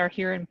phytoplankton are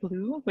here in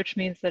blue, which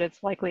means that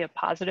it's likely a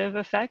positive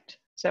effect.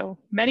 So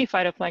many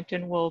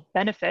phytoplankton will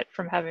benefit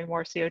from having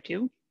more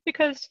CO2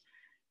 because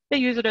they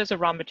use it as a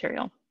raw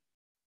material.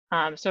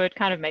 So it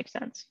kind of makes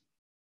sense.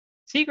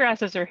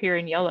 Seagrasses are here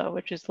in yellow,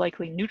 which is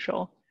likely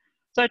neutral.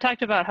 So I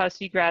talked about how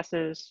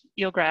seagrasses,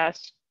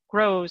 eelgrass,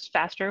 grows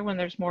faster when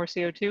there's more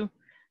CO2.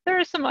 There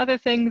are some other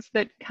things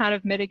that kind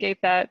of mitigate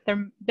that.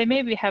 They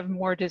maybe have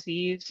more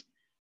disease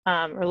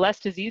or less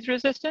disease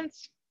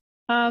resistance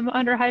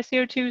under high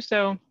CO2.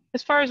 So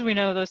as far as we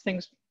know, those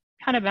things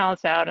kind of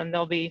balance out, and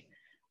they'll be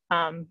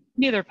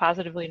neither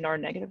positively nor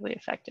negatively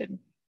affected.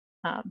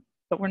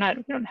 But we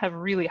don't have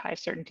really high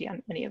certainty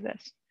on any of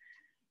this.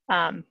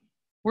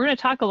 We're going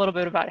to talk a little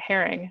bit about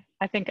herring.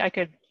 I think I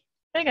could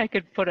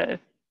put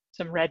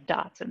some red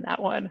dots in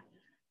that one,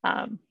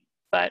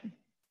 but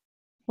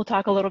we'll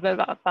talk a little bit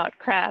about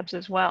crabs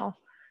as well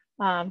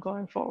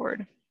going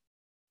forward.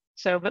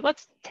 So, but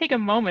let's take a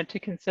moment to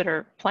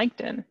consider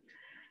plankton.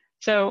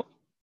 So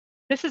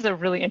this is a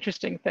really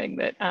interesting thing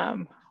that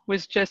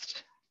was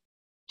just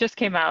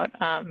came out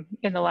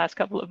in the last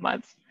couple of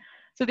months.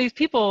 So these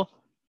people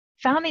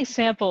found these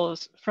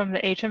samples from the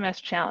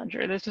HMS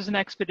Challenger. This was an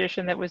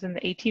expedition that was in the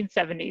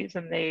 1870s,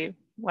 and they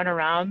went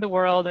around the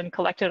world and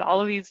collected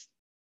all of these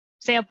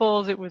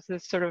samples. It was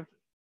this sort of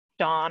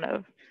dawn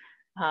of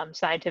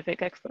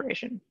scientific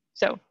exploration.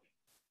 So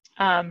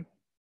one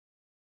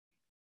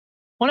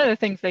of the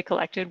things they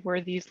collected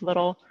were these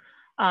little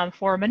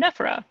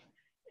foraminifera,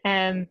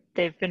 and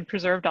they've been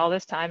preserved all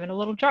this time in a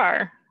little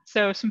jar.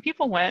 So some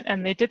people went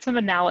and they did some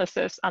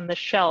analysis on the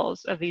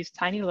shells of these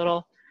tiny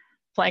little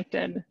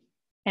plankton,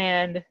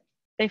 and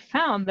they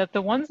found that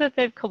the ones that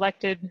they've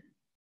collected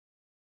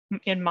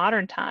in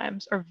modern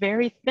times are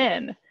very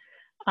thin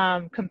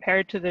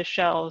compared to the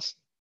shells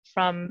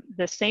from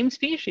the same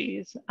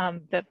species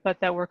but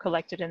that were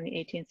collected in the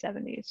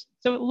 1870s.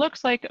 So it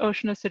looks like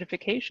ocean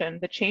acidification,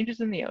 the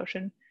changes in the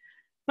ocean,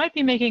 might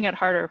be making it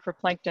harder for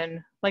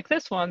plankton like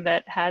this one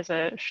that has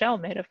a shell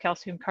made of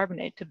calcium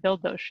carbonate to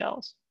build those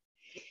shells.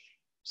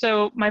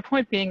 So my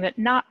point being that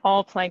not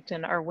all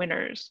plankton are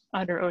winners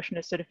under ocean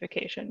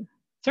acidification.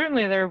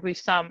 Certainly there will be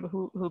some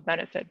who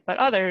benefit, but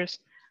others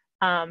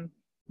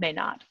may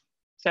not.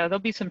 So there'll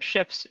be some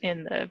shifts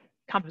in the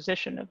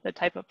composition of the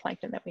type of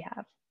plankton that we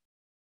have.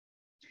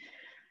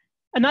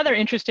 Another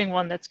interesting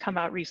one that's come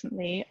out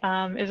recently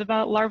is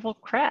about larval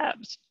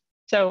crabs.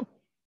 So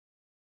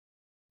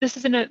you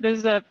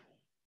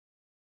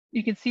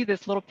can see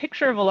this little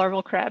picture of a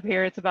larval crab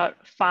here. It's about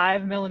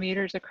 5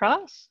 millimeters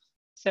across.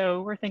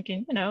 So we're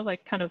thinking,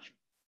 like kind of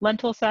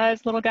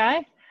lentil-sized little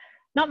guy,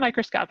 not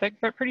microscopic,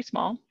 but pretty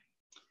small.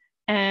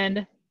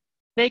 And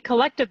they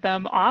collected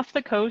them off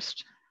the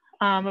coast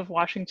of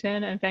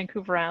Washington and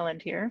Vancouver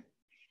Island here.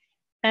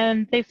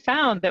 And they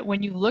found that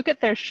when you look at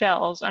their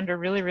shells under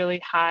really, really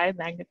high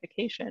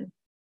magnification,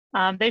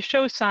 they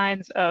show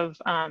signs of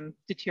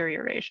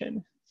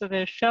deterioration. So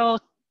the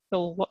shells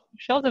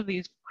of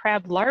these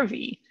crab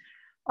larvae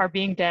are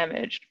being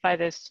damaged by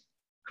this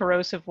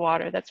corrosive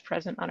water that's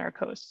present on our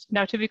coasts.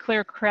 Now, to be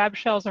clear, crab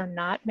shells are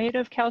not made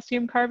of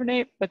calcium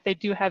carbonate, but they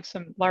do have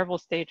some larval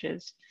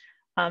stages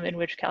in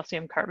which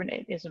calcium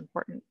carbonate is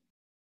important.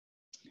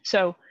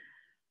 So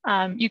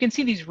you can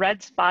see these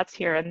red spots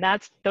here, and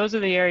those are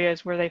the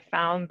areas where they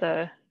found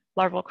the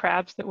larval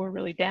crabs that were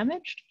really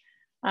damaged.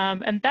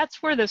 And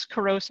that's where this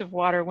corrosive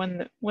water,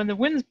 when the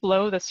winds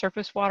blow the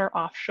surface water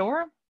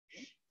offshore,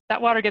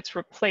 that water gets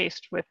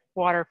replaced with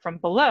water from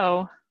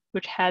below,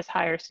 which has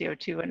higher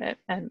CO2 in it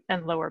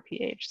and lower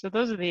pH. So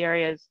those are the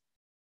areas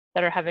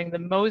that are having the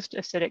most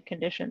acidic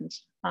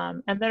conditions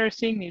and that are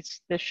seeing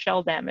this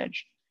shell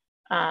damage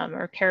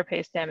or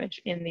carapace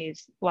damage in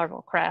these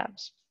larval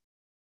crabs.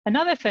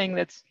 Another thing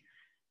that's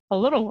a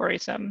little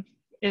worrisome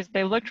is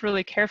they looked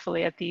really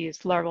carefully at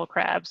these larval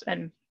crabs.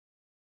 And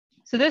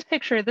so this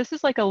picture, this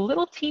is like a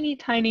little teeny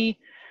tiny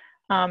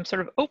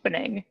sort of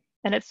opening,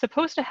 and it's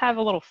supposed to have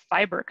a little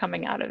fiber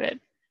coming out of it.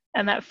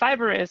 And that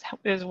fiber is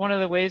one of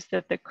the ways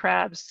that the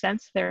crabs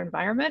sense their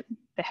environment.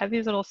 They have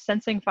these little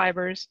sensing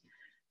fibers,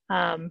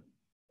 and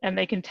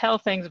they can tell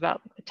things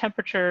about the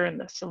temperature and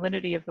the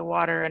salinity of the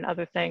water and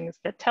other things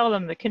that tell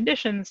them the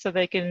conditions so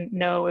they can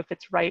know if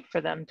it's right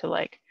for them to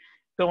like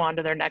go on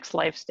to their next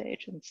life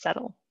stage and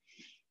settle,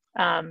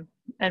 and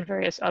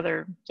various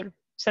other sort of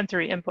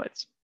sensory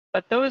inputs.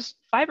 But those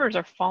fibers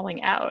are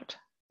falling out.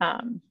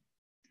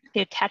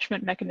 The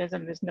attachment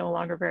mechanism is no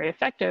longer very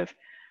effective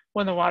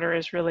when the water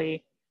is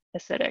really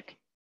acidic.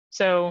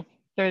 So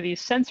there are these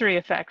sensory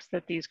effects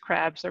that these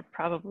crabs are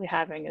probably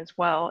having as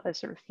well as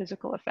sort of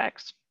physical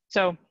effects.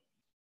 So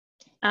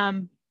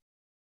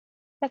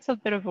that's a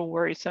bit of a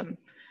worrisome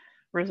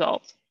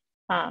result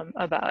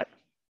about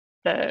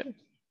the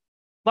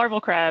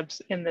larval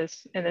crabs in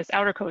this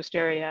outer coast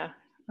area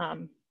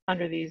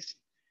under these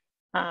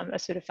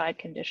acidified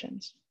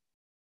conditions.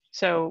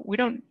 So we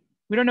don't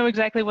know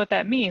exactly what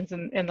that means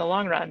in the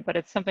long run, but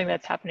it's something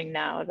that's happening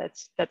now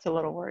that's a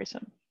little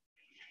worrisome.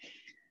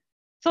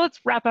 So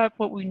let's wrap up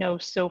what we know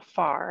so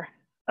far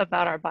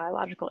about our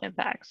biological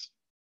impacts.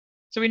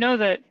 So we know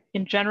that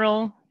in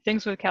general,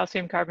 things with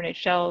calcium carbonate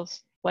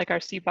shells, like our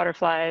sea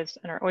butterflies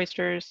and our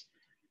oysters,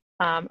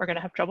 are going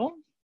to have trouble.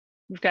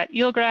 We've got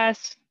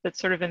eelgrass that's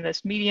sort of in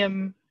this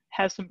medium,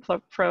 has some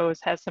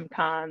pros, has some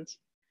cons.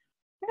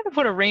 I'm going to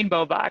put a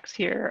rainbow box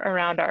here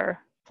around our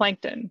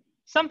plankton.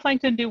 Some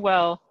plankton do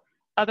well,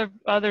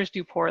 others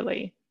do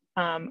poorly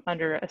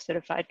under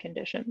acidified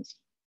conditions.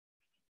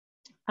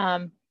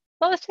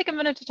 Well, let's take a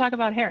minute to talk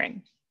about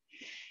herring.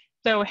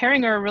 So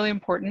herring are a really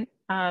important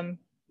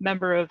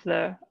member of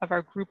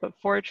our group of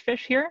forage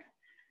fish here.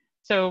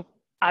 So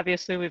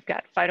obviously we've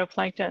got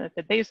phytoplankton at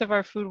the base of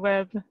our food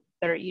web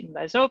that are eaten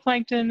by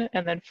zooplankton,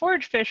 and then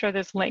forage fish are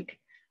this link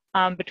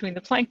between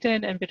the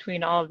plankton and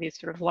between all of these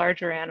sort of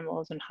larger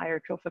animals and higher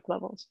trophic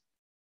levels.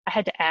 I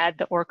had to add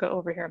the orca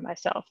over here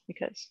myself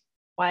because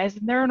why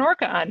isn't there an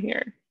orca on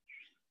here?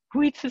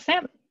 Who eats the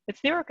salmon? It's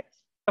the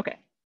orcas. Okay,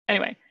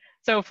 anyway,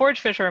 so forage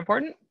fish are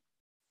important.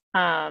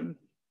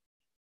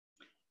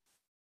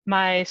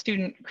 My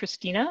student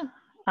Christina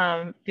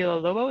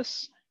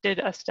Villalobos did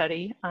a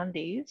study on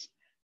these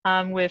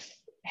with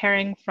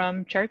herring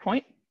from Cherry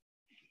Point.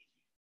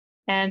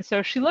 And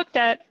so she looked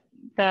at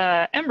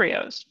the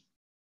embryos.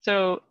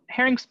 So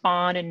herring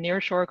spawn in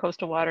nearshore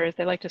coastal waters.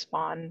 They like to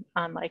spawn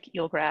on like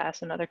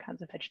eelgrass and other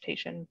kinds of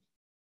vegetation.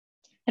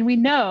 And we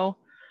know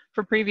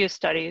from previous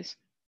studies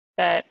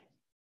that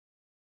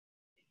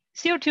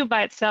CO2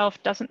 by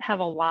itself doesn't have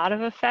a lot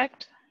of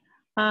effect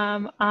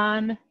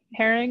on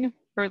herring,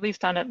 or at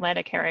least on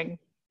Atlantic herring,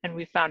 and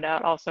we found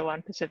out also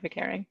on Pacific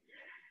herring.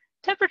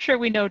 Temperature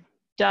we know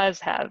does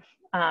have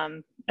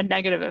a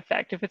negative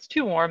effect. If it's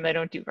too warm, they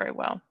don't do very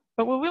well.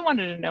 But what we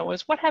wanted to know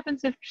was what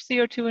happens if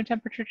CO2 and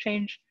temperature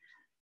change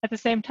at the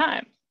same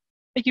time?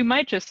 Like you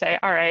might just say,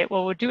 all right,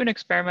 well, we'll do an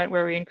experiment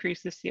where we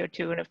increase the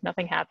CO2, and if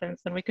nothing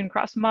happens, then we can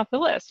cross them off the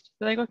list.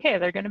 They're like, okay,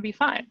 they're gonna be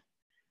fine.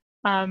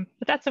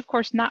 But that's of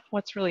course not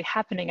what's really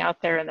happening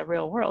out there in the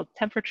real world.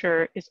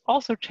 Temperature is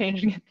also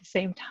changing at the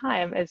same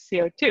time as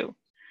CO2.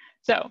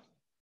 So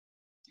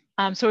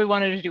we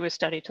wanted to do a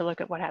study to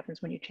look at what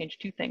happens when you change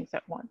two things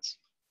at once.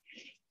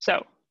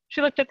 So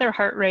she looked at their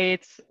heart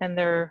rates and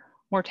their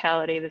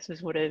mortality. This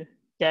is what a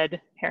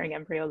dead herring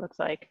embryo looks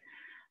like.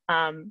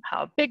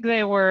 How big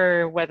they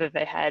were, whether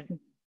they had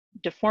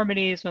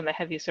deformities. When they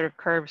have these sort of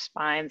curved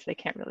spines, they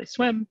can't really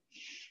swim.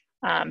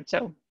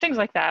 So things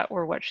like that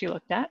were what she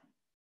looked at.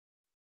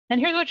 And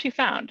here's what she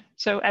found.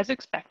 So as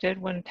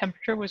expected, when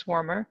temperature was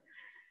warmer,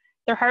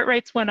 their heart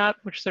rates went up,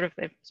 which they're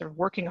sort of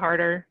working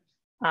harder.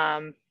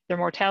 Their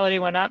mortality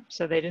went up,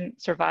 so they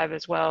didn't survive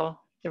as well.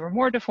 There were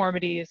more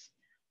deformities,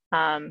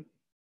 and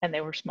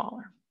they were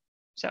smaller.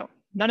 So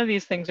none of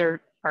these things are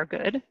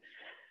good.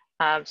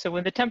 So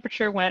when the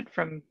temperature went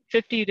from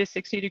 50 to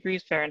 60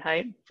 degrees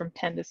Fahrenheit, from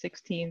 10 to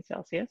 16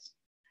 Celsius,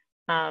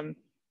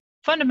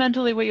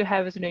 fundamentally what you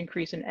have is an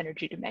increase in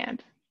energy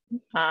demand.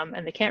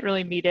 And they can't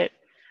really meet it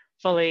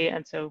fully,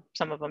 and so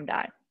some of them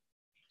die.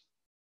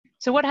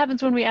 So what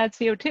happens when we add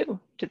CO2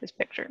 to this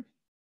picture?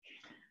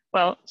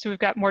 Well, so we've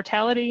got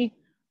mortality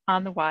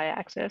on the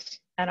y-axis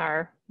and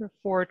our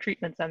 4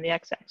 treatments on the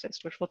x-axis,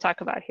 which we'll talk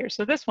about here.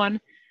 So this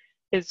one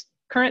is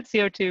current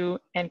CO2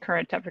 and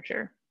current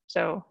temperature.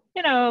 So,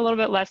 you know, a little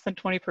bit less than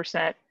 20%,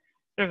 sort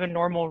of a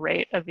normal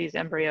rate of these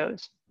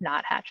embryos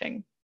not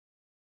hatching.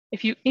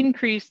 If you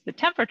increase the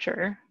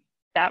temperature,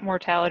 that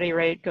mortality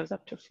rate goes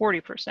up to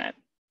 40%.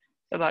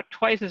 So about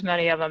twice as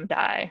many of them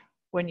die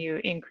when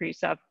you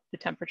increase up the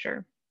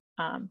temperature.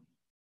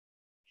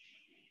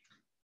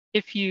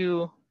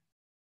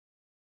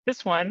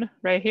 This one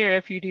right here,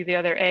 if you do the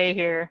other A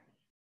here,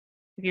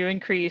 if you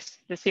increase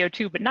the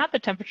CO2 but not the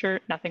temperature,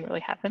 nothing really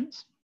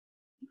happens.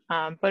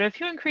 But if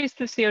you increase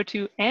the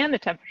CO2 and the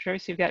temperature,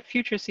 so you've got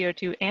future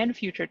CO2 and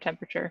future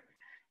temperature,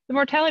 the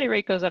mortality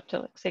rate goes up to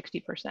like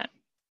 60%.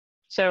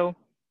 So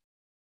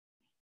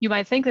you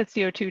might think that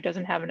CO2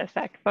 doesn't have an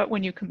effect, but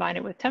when you combine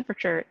it with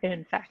temperature, it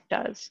in fact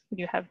does. When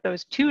you have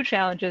those two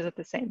challenges at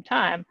the same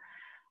time,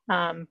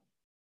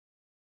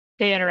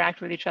 they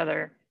interact with each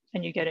other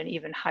and you get an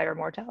even higher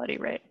mortality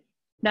rate.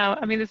 Now,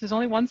 I mean, this is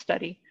only one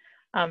study,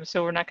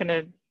 so we're not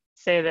gonna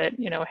say that,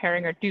 you know,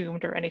 herring are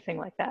doomed or anything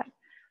like that,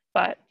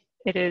 but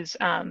it is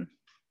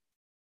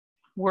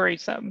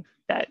worrisome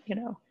that, you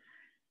know,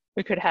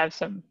 we could have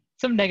some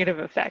negative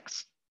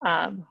effects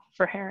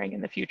for herring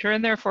in the future,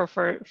 and therefore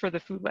for the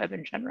food web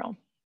in general.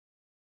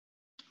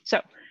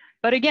 So,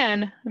 but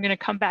again, I'm gonna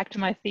come back to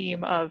my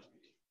theme of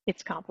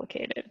it's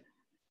complicated.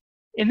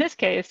 In this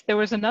case, there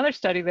was another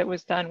study that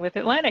was done with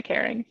Atlantic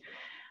herring,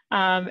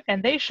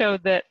 and they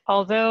showed that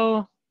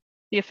although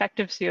the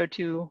effective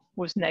CO2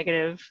 was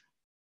negative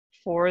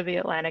for the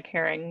Atlantic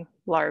herring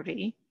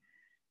larvae,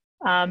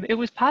 it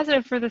was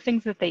positive for the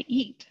things that they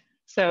eat.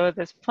 So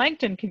this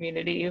plankton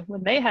community,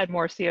 when they had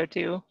more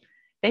CO2,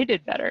 they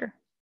did better.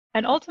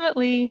 And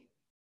ultimately,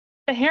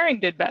 the herring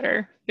did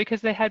better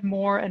because they had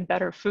more and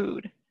better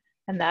food,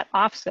 and that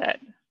offset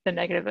the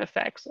negative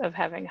effects of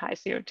having high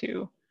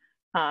CO2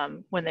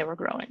 when they were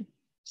growing.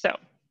 So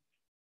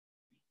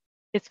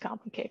it's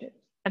complicated.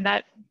 And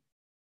that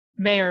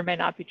may or may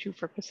not be true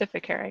for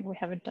Pacific herring. We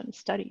haven't done a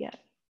study yet.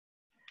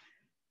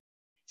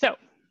 So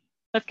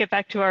let's get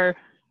back to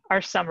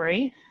our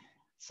summary.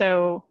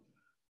 So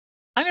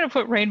I'm going to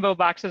put rainbow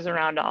boxes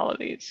around all of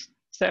these.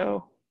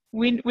 So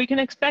we can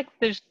expect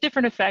there's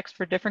different effects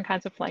for different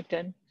kinds of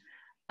plankton.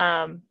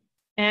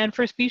 And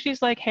for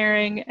species like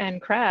herring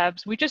and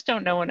crabs, we just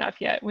don't know enough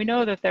yet. We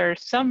know that there are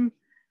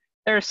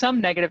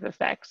some negative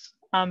effects,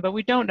 but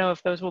we don't know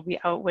if those will be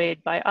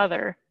outweighed by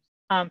other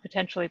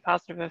potentially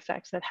positive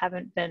effects that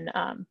haven't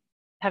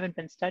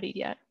been studied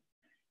yet.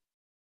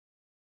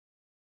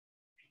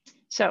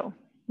 So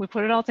we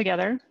put it all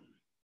together,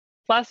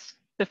 plus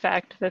the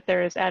fact that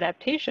there is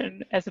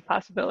adaptation as a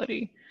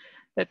possibility,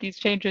 that these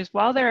changes,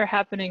 while they're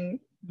happening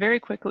very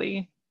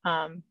quickly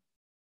on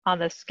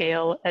the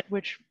scale at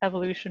which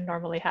evolution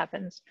normally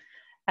happens,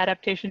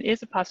 adaptation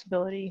is a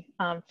possibility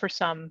for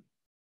some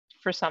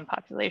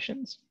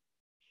populations.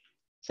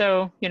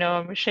 So, I'm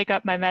gonna shake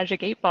up my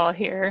magic 8-ball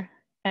here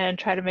and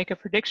try to make a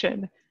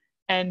prediction,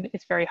 and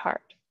it's very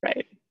hard,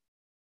 right?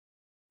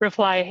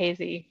 Reply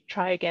hazy,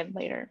 try again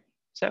later.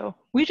 So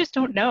we just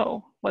don't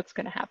know what's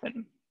gonna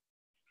happen.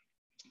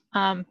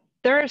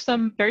 There are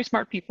some very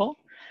smart people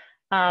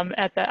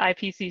at the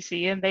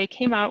IPCC, and they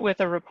came out with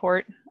a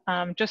report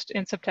just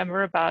in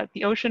September about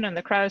the ocean and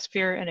the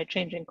cryosphere and a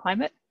changing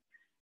climate.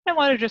 I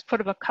want to just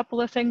put up a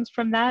couple of things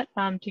from that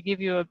to give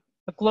you a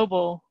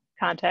global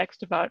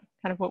context about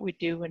kind of what we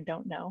do and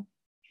don't know.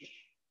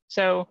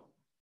 So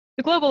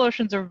the global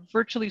oceans are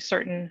virtually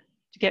certain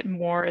to get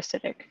more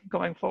acidic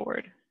going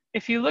forward.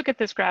 If you look at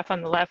this graph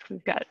on the left,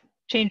 we've got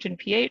change in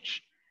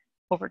pH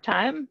over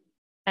time.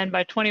 And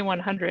by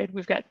 2100,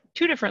 we've got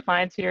two different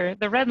lines here.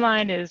 The red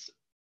line is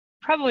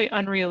probably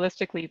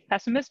unrealistically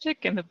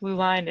pessimistic, and the blue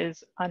line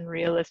is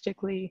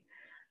unrealistically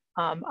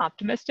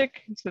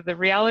optimistic. So the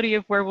reality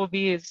of where we'll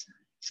be is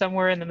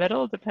somewhere in the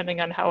middle, depending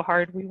on how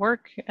hard we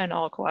work and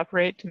all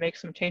cooperate to make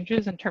some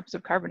changes in terms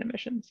of carbon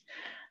emissions.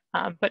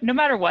 But no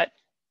matter what,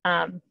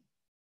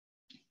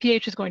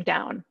 pH is going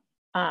down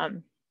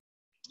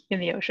in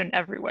the ocean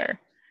everywhere.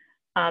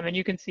 And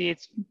you can see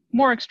it's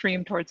more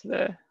extreme towards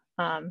the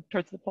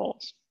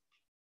poles.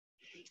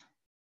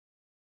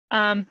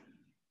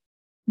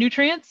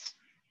 Nutrients.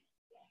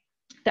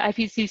 The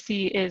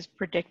IPCC is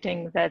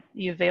predicting that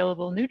the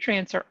available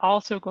nutrients are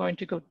also going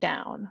to go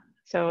down.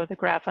 So the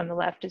graph on the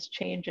left is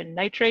change in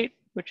nitrate,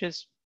 which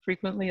is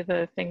frequently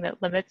the thing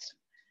that limits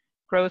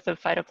growth of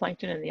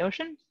phytoplankton in the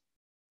ocean.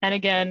 And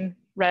again,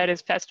 red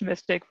is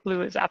pessimistic,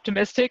 blue is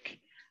optimistic.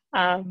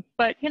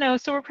 But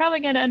so we're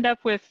probably going to end up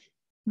with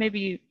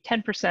maybe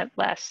 10%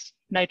 less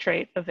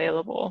nitrate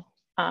available,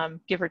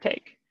 give or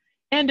take,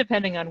 and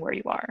depending on where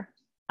you are,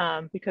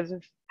 because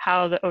of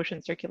how the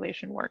ocean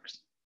circulation works.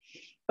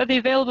 But the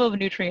availability of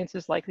nutrients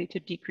is likely to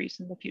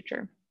decrease in the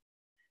future,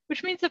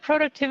 which means the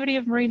productivity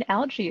of marine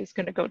algae is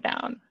going to go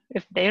down.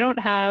 If they don't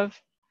have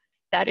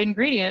that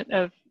ingredient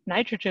of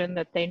nitrogen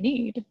that they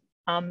need,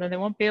 then they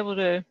won't be able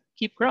to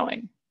keep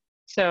growing.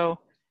 So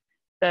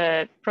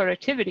the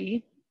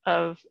productivity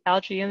of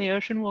algae in the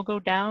ocean will go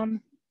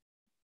down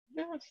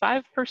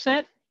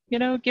 5%,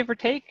 give or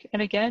take,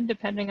 and again,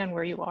 depending on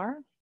where you are.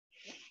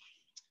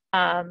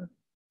 And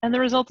the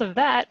result of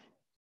that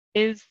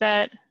is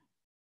that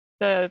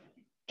the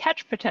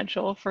catch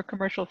potential for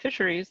commercial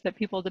fisheries that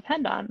people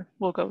depend on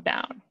will go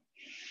down.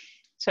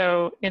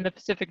 So in the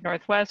Pacific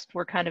Northwest,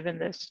 we're kind of in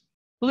this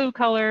blue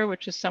color,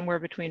 which is somewhere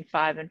between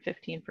 5 and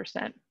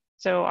 15%.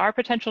 So our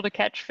potential to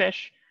catch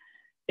fish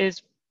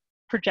is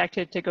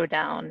projected to go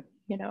down,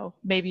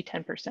 maybe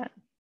 10%.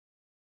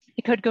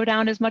 It could go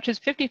down as much as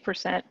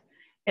 50%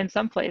 in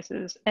some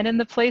places. And in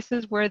the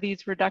places where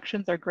these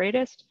reductions are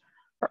greatest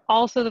are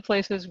also the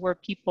places where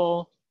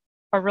people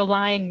are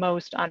relying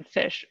most on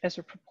fish as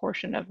a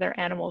proportion of their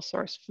animal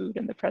source food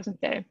in the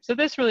present day. So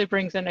this really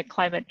brings in a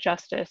climate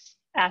justice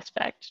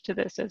aspect to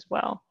this as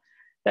well,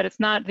 that it's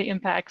not the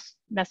impacts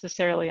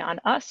necessarily on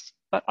us,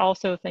 but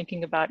also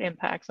thinking about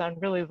impacts on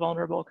really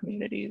vulnerable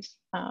communities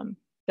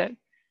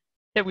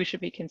that we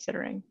should be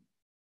considering.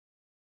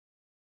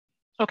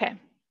 Okay,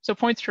 so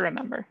points to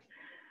remember.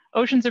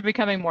 Oceans are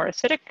becoming more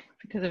acidic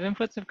because of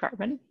inputs of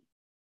carbon.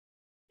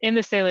 In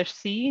the Salish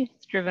Sea,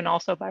 it's driven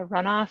also by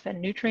runoff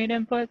and nutrient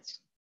inputs.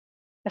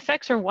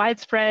 Effects are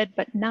widespread,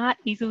 but not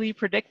easily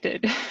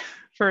predicted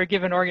for a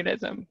given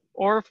organism,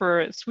 or for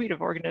a suite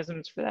of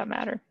organisms for that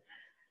matter.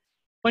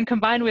 When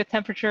combined with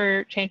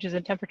temperature, changes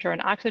in temperature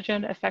and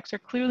oxygen, effects are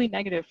clearly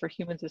negative for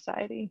human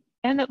society,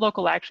 and that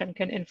local action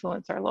can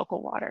influence our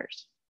local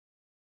waters.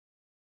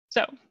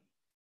 So,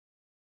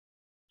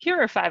 here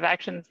are 5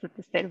 actions that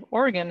the state of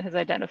Oregon has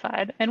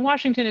identified, and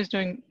Washington is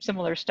doing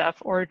similar stuff,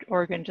 or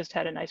Oregon just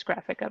had a nice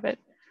graphic of it.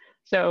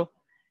 So,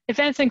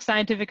 advancing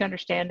scientific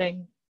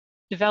understanding,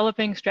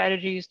 developing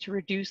strategies to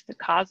reduce the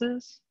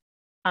causes,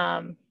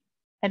 and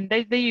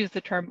they use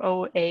the term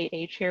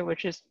OAH here,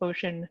 which is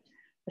ocean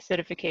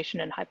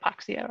acidification and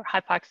hypoxia, or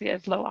hypoxia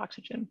is low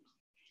oxygen.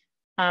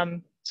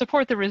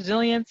 Support the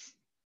resilience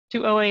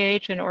to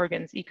OAH in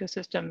Oregon's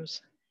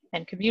ecosystems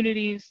and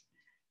communities,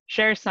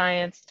 share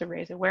science to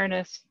raise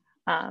awareness,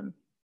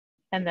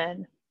 and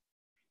then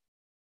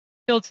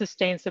build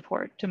sustained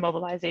support to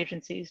mobilize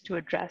agencies to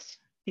address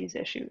these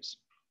issues.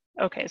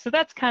 Okay, so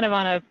that's kind of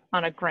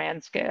on a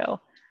grand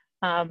scale,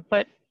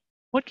 but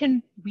what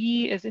can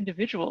we as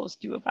individuals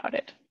do about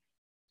it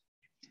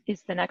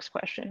is the next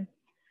question.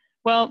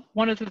 Well,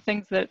 one of the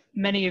things that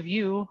many of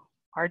you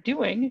are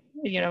doing,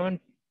 and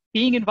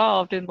being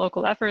involved in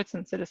local efforts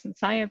and citizen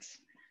science.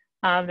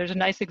 There's a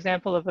nice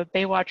example of a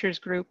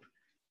Baywatchers group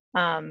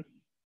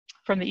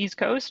from the East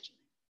Coast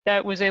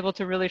that was able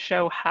to really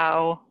show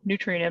how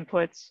nutrient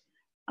inputs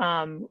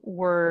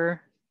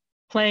were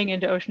playing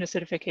into ocean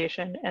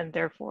acidification and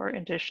therefore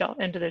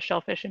into the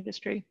shellfish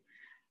industry.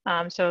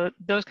 So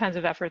those kinds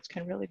of efforts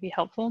can really be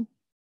helpful.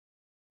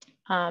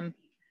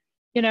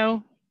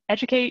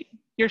 Educate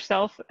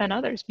yourself and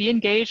others. Be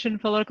engaged in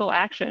political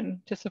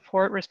action to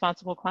support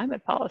responsible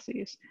climate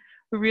policies.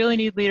 We really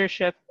need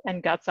leadership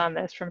and guts on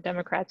this from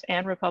Democrats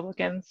and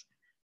Republicans.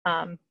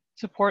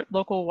 Support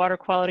local water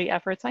quality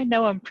efforts. I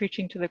know I'm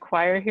preaching to the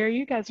choir here.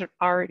 You guys are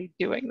already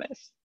doing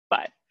this,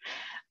 but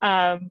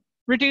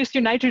reduce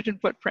your nitrogen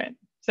footprint.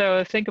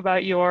 So think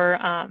about your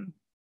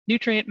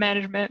nutrient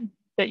management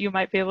that you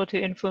might be able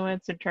to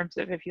influence in terms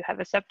of if you have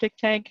a septic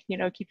tank,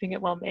 keeping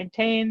it well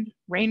maintained,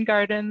 rain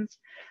gardens,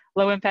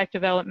 low impact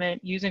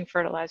development, using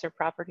fertilizer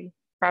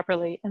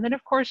properly, and then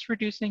of course,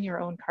 reducing your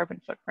own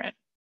carbon footprint.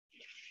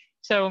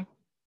 So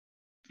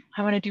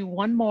I want to do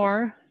one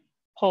more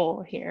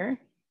poll here.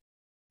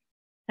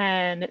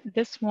 And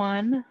this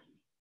one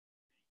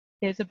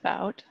is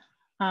about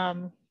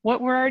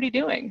what we're already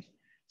doing.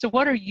 So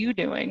what are you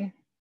doing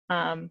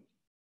to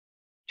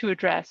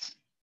address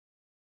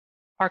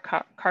our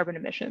carbon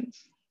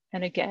emissions?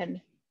 And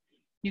again,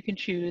 you can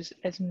choose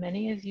as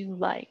many as you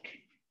like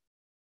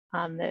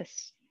on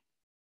this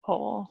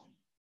poll.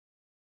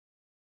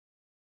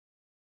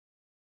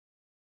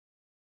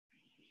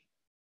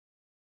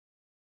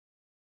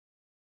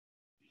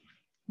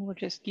 We'll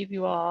just give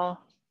you all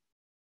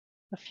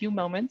a few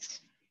moments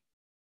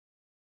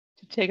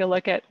to take a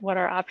look at what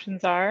our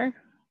options are.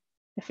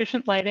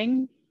 Efficient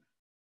lighting,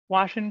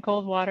 wash in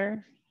cold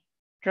water,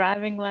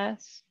 driving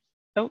less.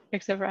 Oh,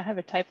 except for I have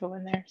a typo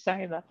in there.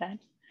 Sorry about that.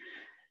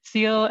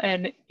 Seal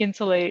and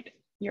insulate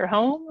your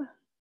home,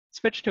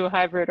 switch to a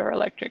hybrid or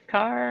electric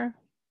car,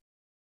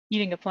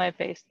 eating a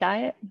plant-based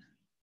diet,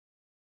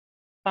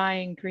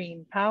 buying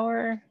green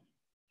power,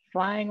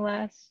 flying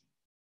less,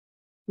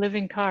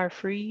 living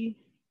car-free,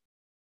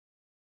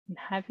 and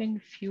having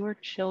fewer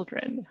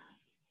children.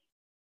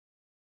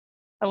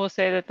 I will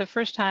say that the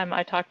first time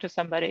I talked to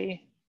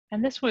somebody,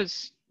 and this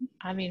was,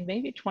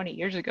 maybe 20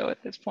 years ago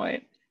at this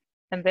point,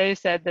 and they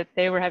said that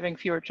they were having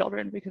fewer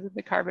children because of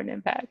the carbon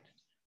impact.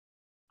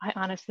 I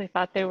honestly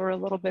thought they were a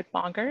little bit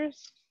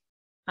bonkers.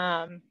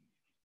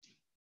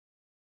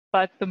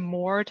 But the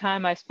more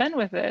time I spend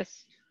with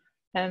this,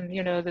 and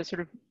the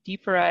sort of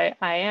deeper I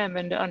am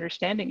into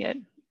understanding it,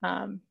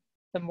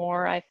 the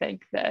more I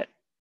think that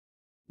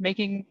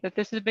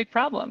this is a big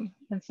problem.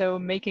 And so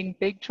making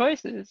big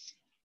choices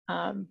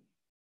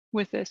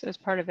with this as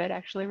part of it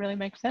actually really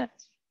makes sense.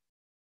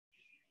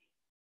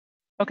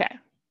 Okay,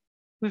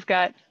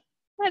 I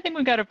think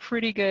we've got a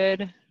pretty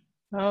good,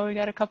 we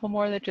got a couple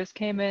more that just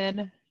came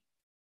in.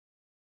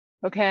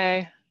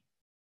 Okay,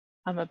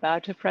 I'm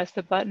about to press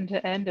the button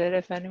to end it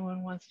if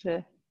anyone wants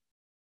to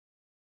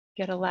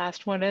get a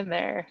last one in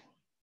there.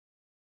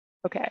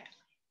 Okay,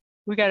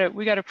 we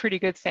got a pretty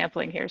good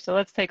sampling here, so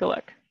let's take a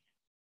look.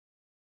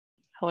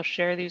 I'll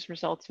share these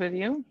results with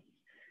you.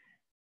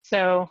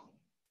 So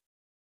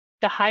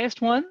the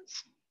highest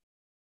ones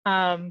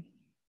are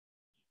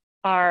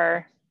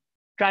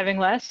driving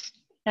less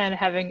and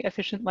having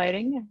efficient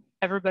lighting.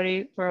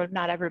 Everybody, or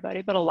not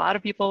everybody, but a lot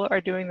of people are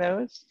doing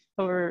those,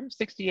 over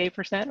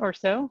 68% or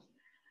so.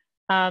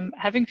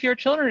 Having fewer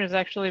children is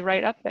actually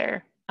right up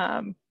there,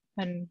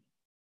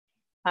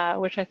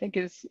 which I think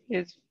is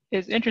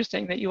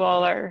interesting that you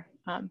all are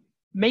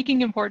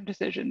making important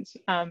decisions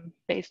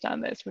based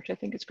on this, which I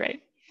think is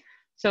great.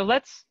 So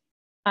let's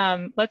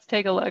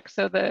take a look.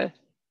 So we've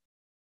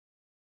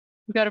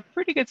got a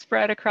pretty good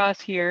spread across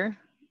here.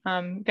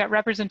 We've got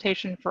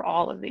representation for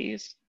all of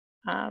these.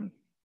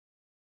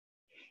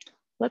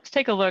 Let's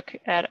take a look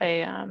at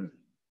a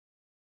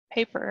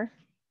paper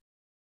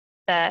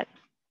that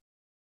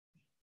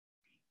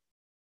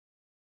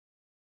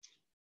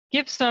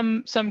gives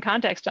some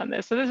context on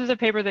this. So this is a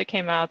paper that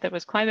came out that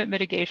was climate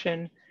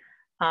mitigation,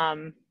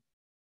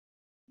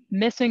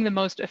 missing the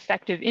most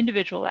effective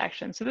individual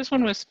action. So this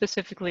one was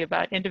specifically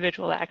about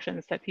individual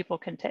actions that people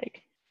can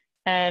take.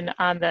 And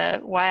on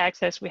the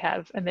y-axis, we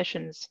have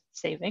emissions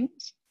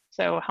savings.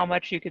 So how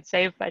much you could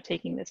save by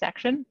taking this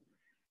action.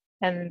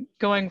 And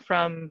going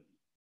from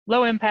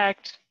low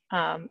impact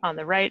on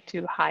the right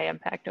to high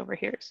impact over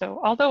here. So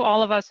although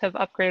all of us have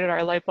upgraded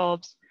our light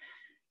bulbs,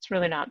 it's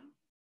really not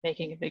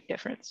making a big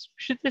difference.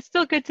 It's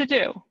still good to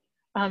do.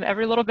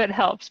 Every little bit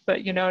helps,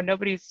 but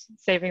nobody's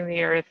saving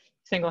the earth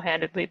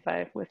single-handedly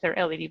with their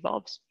LED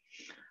bulbs.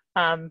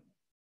 A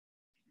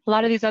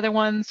lot of these other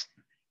ones,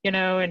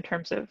 in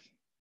terms of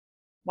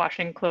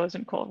washing clothes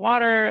in cold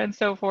water and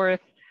so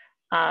forth,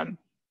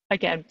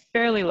 Again,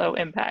 fairly low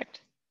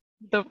impact.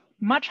 The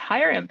much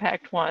higher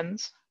impact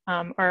ones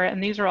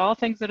and these are all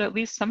things that at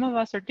least some of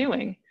us are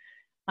doing.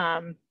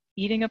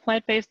 Eating a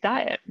plant-based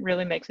diet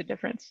really makes a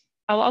difference.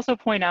 I'll also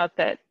point out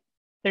that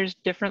there's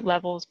different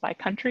levels by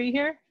country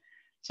here.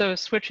 So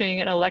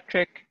switching an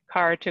electric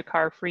car to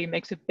car-free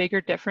makes a bigger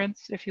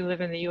difference if you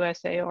live in the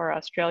USA or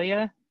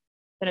Australia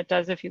than it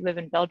does if you live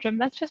in Belgium.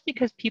 That's just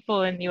because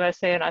people in the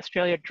USA and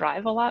Australia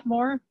drive a lot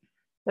more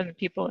than the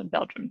people in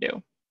Belgium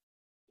do.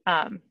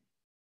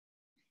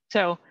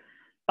 So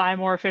buy a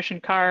more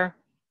efficient car,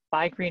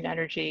 buy green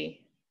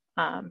energy,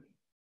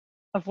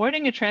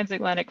 avoiding a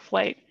transatlantic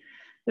flight.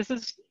 This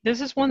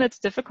is one that's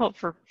difficult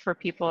for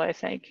people, I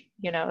think,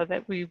 you know,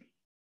 that we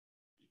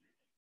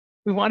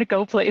want to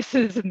go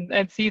places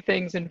and see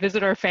things and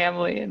visit our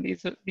family and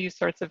these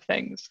sorts of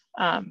things.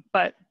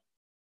 But,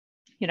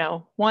 you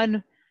know,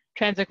 one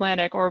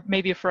transatlantic, or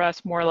maybe for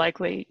us more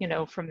likely, you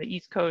know, from the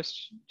East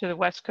Coast to the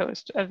West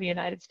Coast of the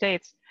United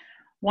States,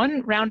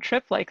 one round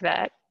trip like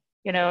that,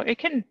 you know, it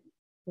can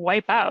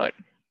wipe out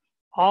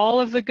all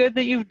of the good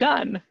that you've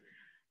done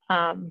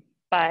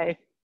by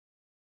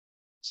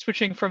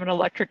switching from an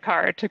electric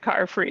car to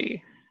car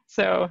free.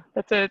 So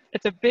it's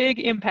a big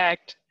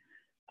impact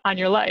on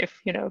your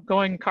life, you know,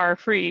 going car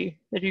free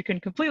that you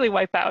can completely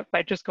wipe out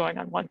by just going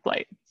on one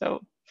flight.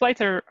 So flights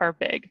are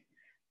big.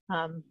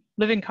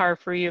 Living car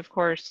free, of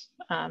course,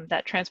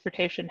 that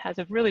transportation has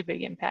a really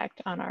big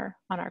impact on our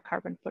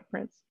carbon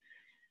footprints.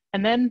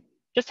 And then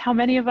just how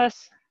many of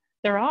us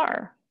there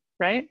are,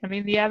 right? I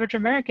mean, the average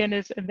American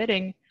is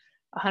emitting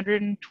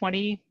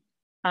 120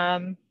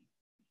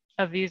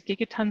 of these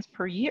gigatons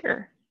per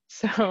year.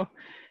 So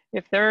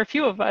if there are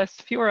fewer of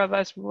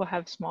us, we will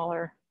have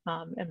smaller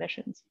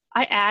emissions.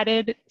 I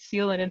added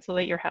seal and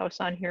insulate your house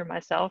on here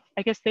myself.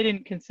 I guess they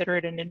didn't consider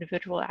it an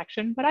individual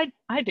action, but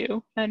I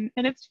do, and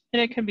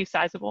it can be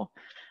sizable.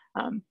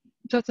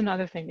 So it's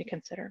another thing to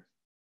consider.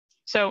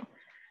 So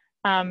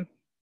I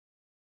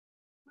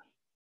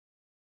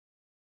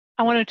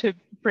wanted to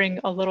bring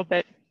a little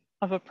bit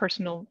of a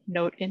personal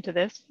note into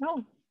this.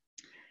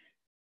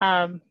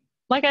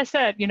 Like I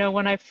said, you know,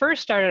 when I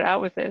first started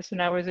out with this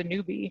and I was a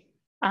newbie,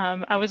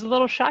 I was a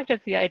little shocked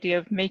at the idea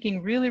of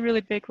making really,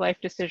 really big life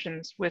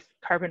decisions with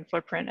carbon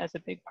footprint as a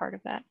big part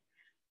of that.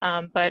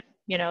 But,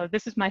 you know,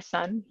 this is my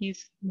son,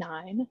 he's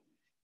 9.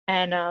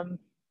 And,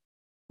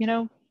 you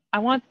know, I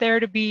want there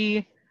to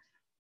be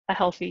a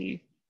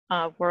healthy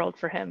world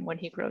for him when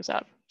he grows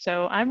up.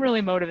 So I'm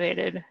really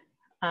motivated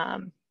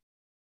to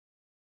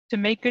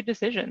make good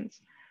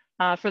decisions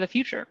for the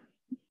future.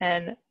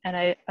 And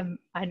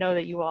I know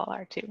that you all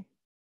are too.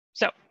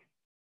 So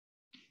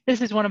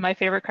this is one of my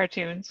favorite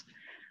cartoons,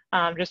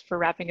 just for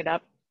wrapping it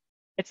up.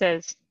 It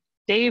says,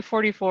 day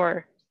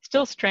 44,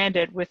 still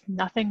stranded with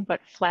nothing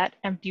but flat,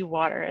 empty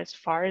water as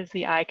far as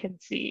the eye can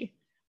see.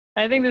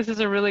 I think this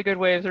is a really good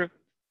way of sort of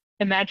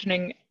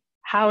imagining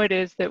how it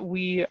is that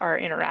we are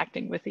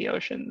interacting with the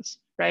oceans,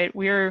 right?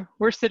 We're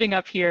sitting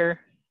up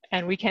here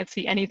and we can't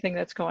see anything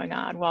that's going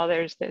on while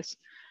there's this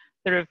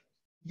sort of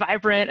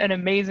vibrant and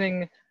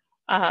amazing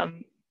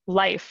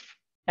life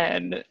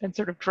and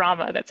sort of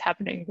drama that's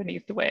happening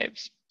beneath the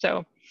waves.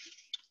 So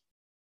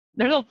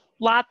there's a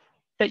lot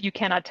that you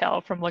cannot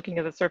tell from looking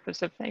at the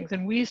surface of things,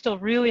 and we still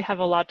really have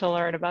a lot to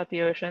learn about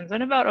the oceans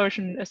and about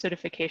ocean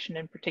acidification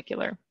in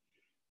particular.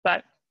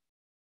 But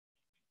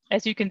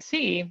as you can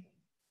see,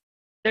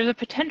 there's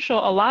a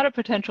lot of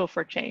potential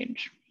for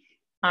change,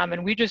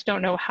 and we just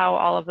don't know how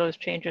all of those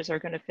changes are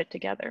going to fit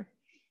together.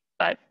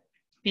 But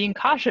being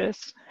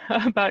cautious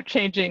about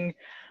changing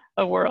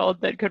a world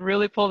that could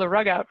really pull the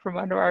rug out from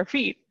under our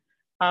feet,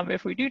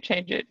 if we do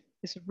change it,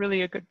 is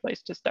really a good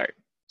place to start.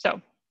 So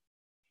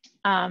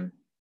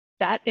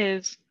that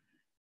is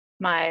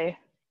my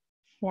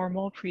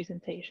formal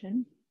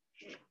presentation.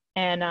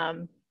 And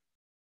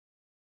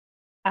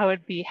I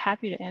would be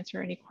happy to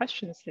answer any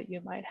questions that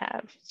you might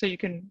have. So you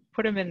can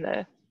put them in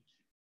the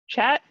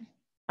chat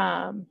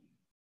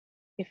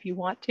if you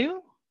want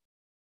to.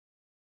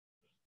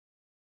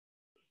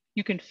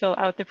 You can fill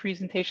out the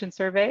presentation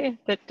survey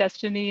that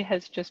Destiny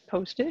has just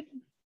posted.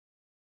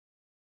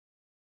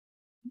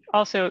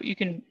 Also, you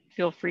can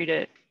feel free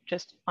to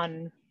just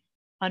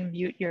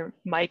unmute your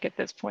mic at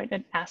this point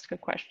and ask a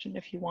question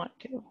if you want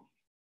to.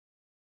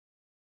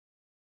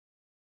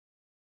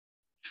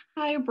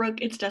 Hi,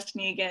 Brooke, it's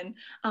Destiny again.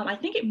 I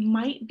think it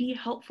might be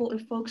helpful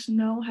if folks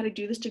know how to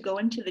do this to go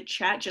into the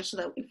chat, just so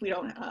that if we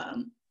don't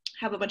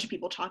have a bunch of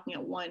people talking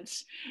at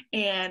once,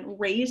 and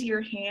raise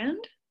your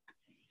hand.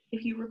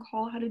 If you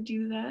recall how to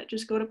do that,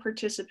 just go to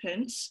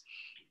participants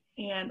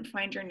and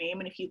find your name.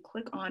 And if you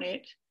click on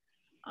it,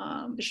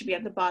 it should be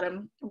at the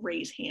bottom,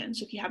 raise hand.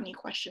 So if you have any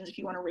questions, if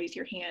you want to raise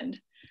your hand,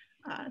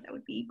 that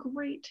would be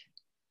great.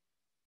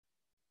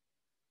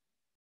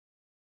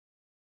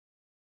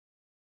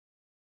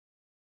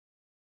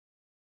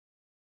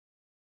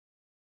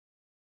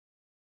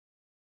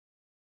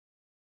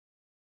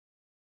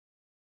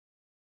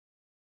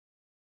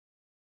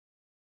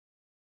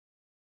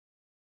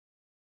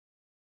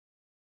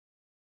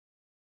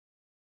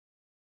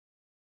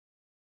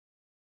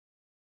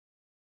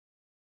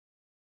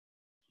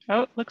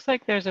 Oh, looks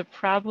like there's a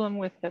problem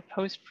with the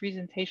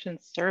post-presentation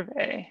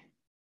survey.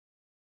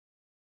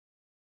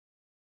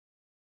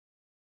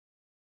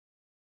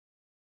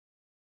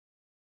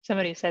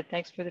 Somebody said,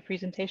 thanks for the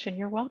presentation.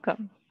 You're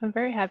welcome. I'm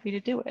very happy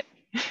to do it.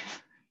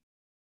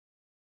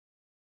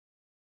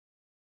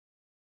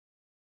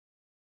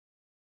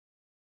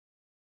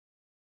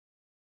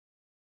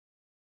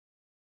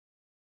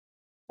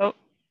 Oh,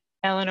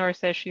 Eleanor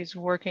says she's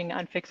working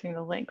on fixing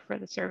the link for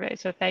the survey.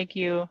 So thank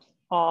you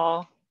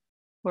all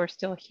who are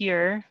still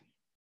here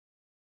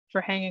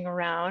for hanging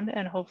around,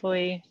 and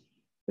hopefully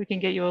we can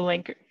get you a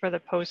link for the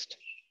post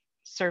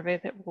survey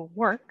that will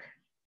work.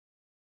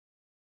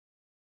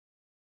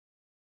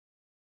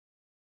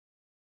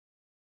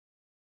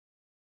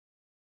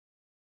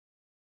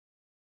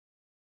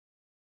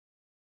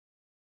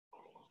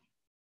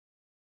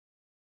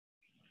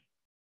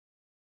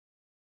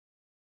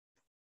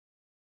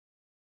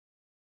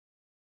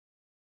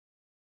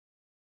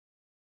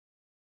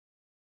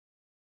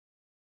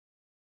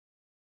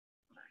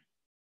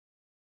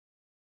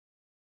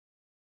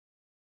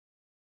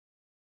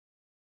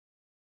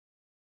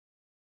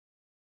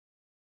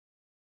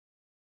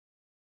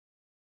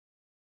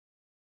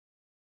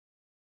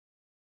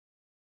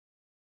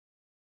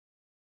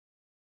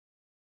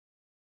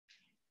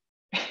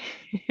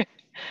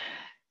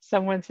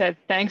 Someone said,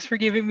 thanks for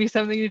giving me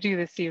something to do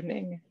this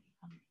evening.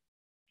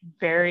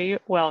 Very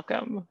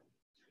welcome.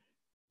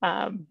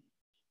 I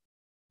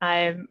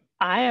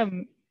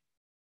am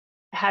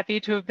happy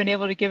to have been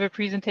able to give a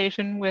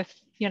presentation with,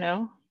 you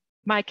know,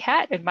 my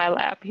cat in my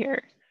lap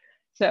here.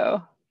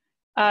 So,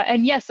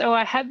 and yes,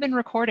 I have been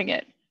recording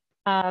it.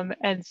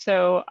 And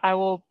so I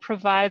will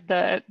provide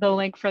the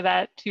link for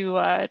that to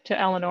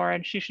Eleanor,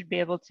 and she should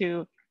be able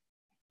to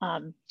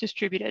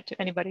distribute it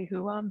to anybody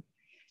who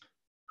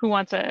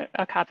wants a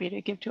copy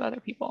to give to other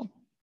people.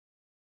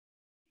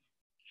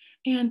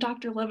 And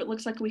Dr. Love, it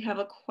looks like we have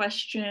a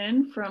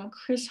question from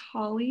Chris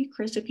Hawley.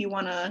 Chris, if you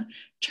want to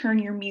turn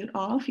your mute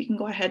off, you can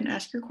go ahead and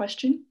ask your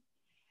question.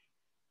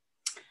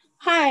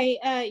 Hi,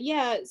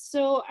 yeah,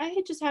 so I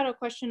had just had a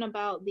question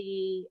about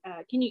the,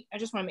 can you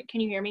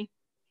hear me?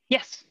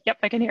 Yes, yep,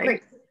 I can hear you.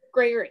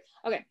 Great.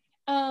 Okay.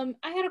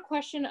 I had a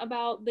question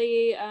about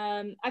the,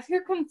 I've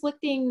heard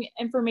conflicting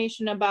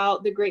information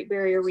about the Great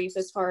Barrier Reef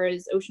as far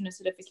as ocean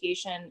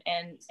acidification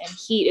and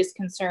heat is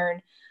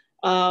concerned.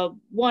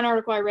 One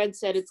article I read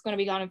said it's going to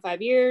be gone in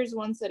 5 years.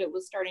 One said it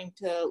was starting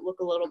to look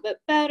a little bit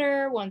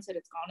better. One said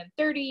it's gone in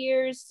 30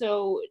 years.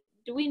 So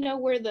do we know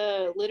where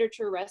the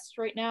literature rests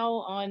right now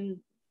on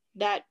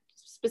that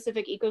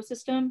specific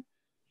ecosystem?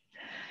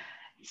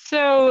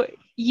 So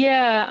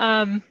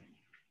yeah,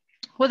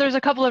 well, there's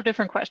a couple of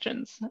different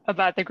questions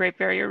about the Great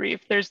Barrier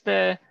Reef. There's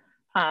the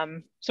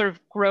sort of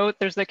growth,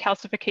 there's the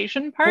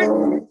calcification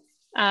part,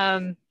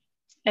 and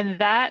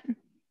that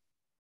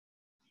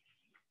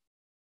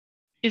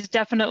is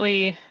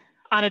definitely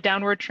on a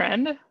downward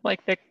trend.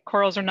 Like the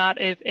corals are not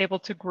able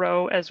to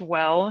grow as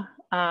well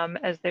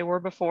as they were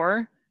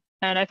before.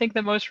 And I think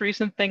the most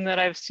recent thing that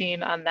I've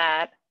seen on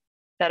that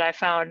I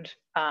found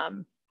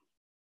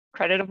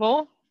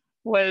creditable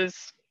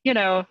was, you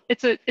know,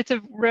 it's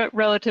a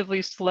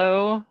relatively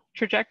slow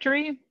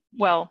trajectory.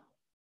 Well,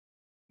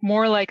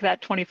 more like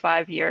that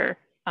 25-year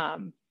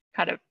kind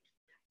of,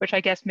 which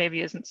I guess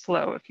maybe isn't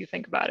slow if you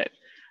think about it.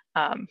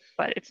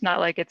 But it's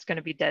not like it's going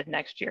to be dead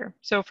next year.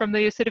 So from the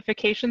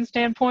acidification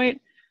standpoint,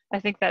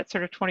 I think that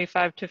sort of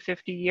 25 to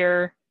 50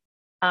 year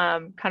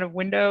kind of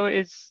window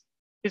is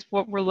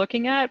what we're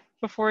looking at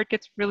before it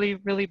gets really,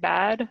 really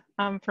bad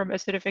from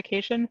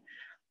acidification.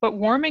 But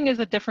warming is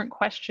a different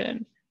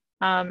question.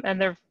 And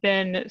there have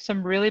been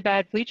some really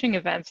bad bleaching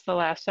events the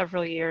last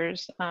several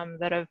years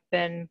that have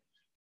been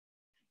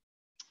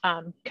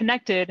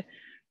connected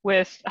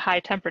with high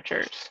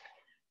temperatures.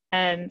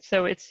 And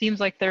so it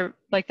seems like there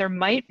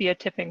might be a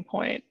tipping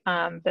point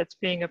that's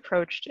being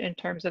approached in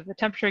terms of the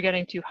temperature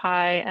getting too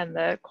high and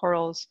the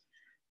corals,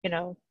 you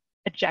know,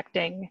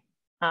 ejecting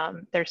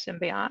their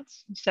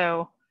symbionts.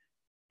 So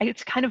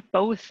it's kind of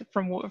both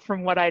from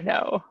what I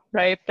know,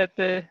 right? That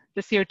the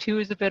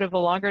CO2 is a bit of a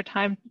longer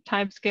time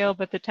scale,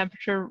 but the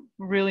temperature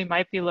really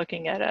might be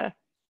looking at a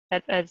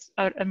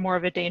more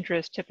of a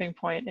dangerous tipping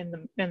point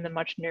in the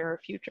much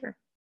nearer future.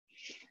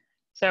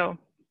 So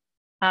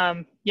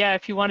yeah,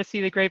 if you want to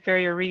see the Great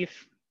Barrier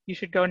Reef, you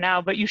should go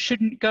now, but you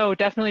shouldn't go.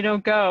 Definitely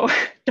don't go.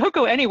 Don't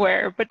go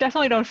anywhere, but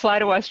definitely don't fly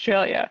to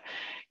Australia,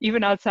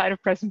 even outside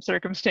of present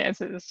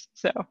circumstances.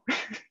 So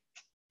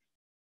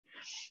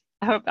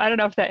I don't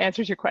know if that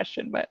answers your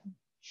question, but.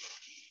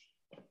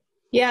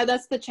 Yeah,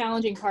 that's the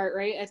challenging part,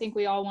 right? I think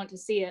we all want to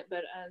see it,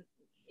 but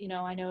you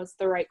know, I know it's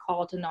the right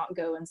call to not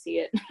go and see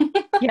it.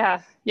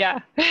 Yeah.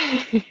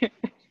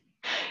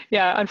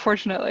 Yeah,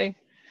 unfortunately.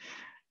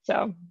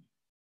 So.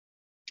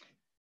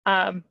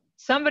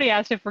 Somebody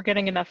asked if we're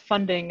getting enough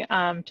funding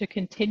to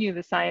continue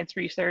the science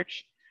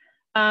research.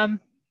 I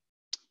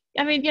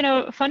mean, you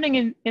know,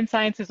 funding in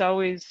science is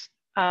always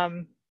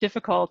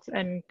difficult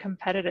and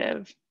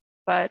competitive,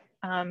 but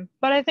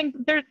I think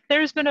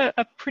there's been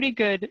a pretty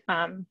good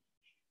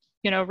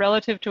you know,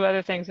 relative to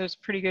other things, there's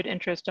pretty good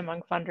interest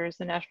among funders,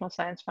 the National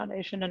Science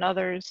Foundation and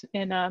others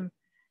in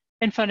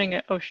funding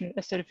ocean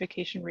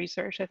acidification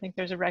research. I think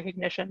there's a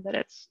recognition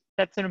that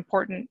that's an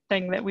important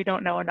thing that we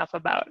don't know enough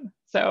about.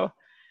 So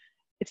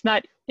it's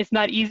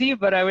not easy,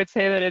 but I would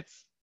say that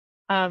it's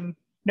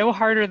no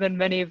harder than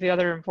many of the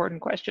other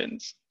important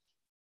questions.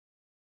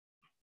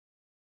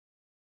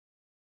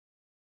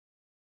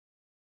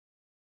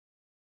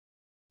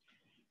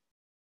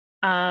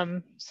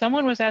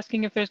 Someone was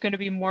asking if there's going to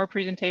be more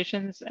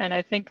presentations, and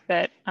I think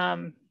that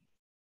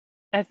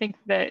at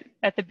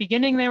the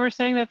beginning they were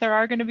saying that there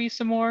are going to be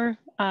some more.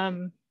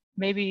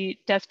 Maybe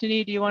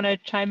Destiny, do you want to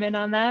chime in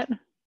on that?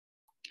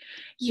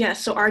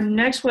 Yes, so our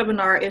next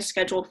webinar is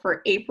scheduled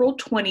for April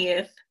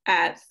 20th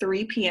at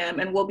 3 p.m.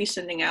 and we'll be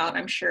sending out,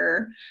 I'm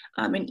sure,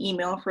 an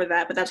email for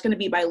that, but that's going to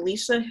be by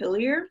Lisa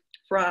Hillier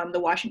from the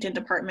Washington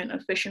Department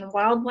of Fish and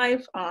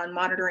Wildlife on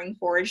monitoring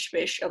forage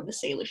fish of the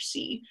Salish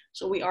Sea.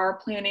 So we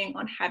are planning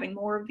on having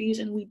more of these,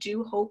 and we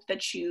do hope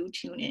that you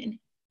tune in.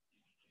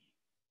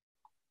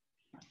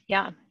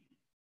 Yeah.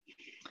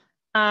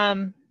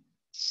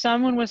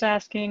 Someone was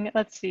asking,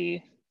 let's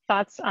see,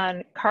 thoughts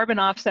on carbon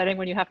offsetting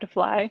when you have to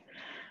fly.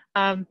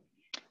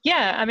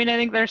 Yeah, I mean, I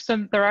think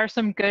there are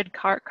some good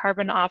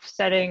carbon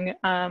offsetting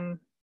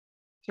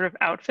sort of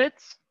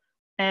outfits.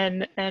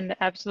 And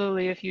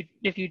absolutely, if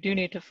you do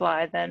need to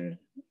fly, then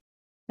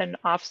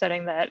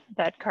offsetting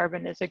that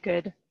carbon is a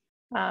good.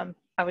 I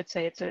would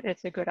say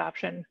it's a good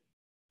option.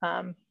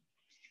 You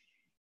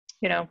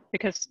know,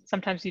 because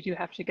sometimes you do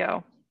have to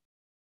go.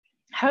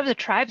 How have the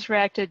tribes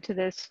reacted to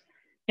this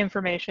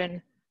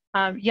information?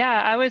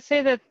 Yeah, I would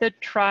say that the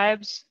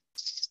tribes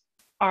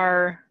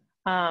are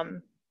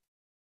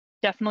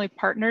definitely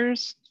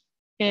partners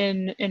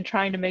in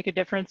trying to make a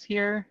difference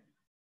here.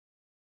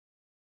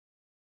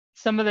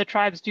 Some of the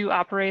tribes do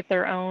operate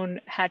their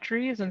own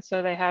hatcheries, and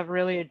so they have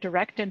really a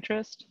direct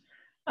interest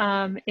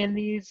in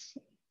these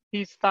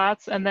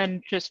thoughts. And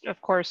then just, of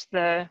course,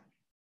 the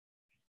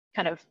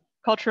kind of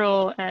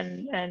cultural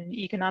and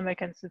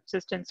economic and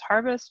subsistence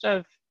harvest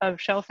of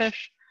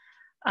shellfish,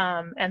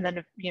 and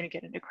then, you know,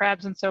 get into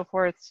crabs and so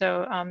forth.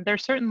 So they're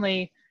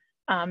certainly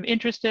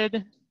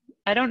interested.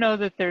 I don't know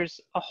that there's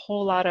a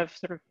whole lot of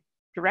sort of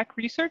direct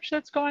research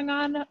that's going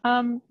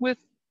on with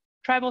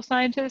tribal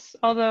scientists,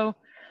 although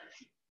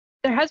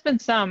there has been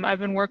some. I've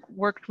been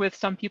worked with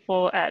some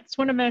people at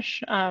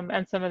Swinomish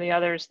and some of the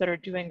others that are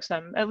doing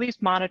some, at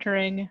least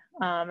monitoring.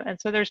 And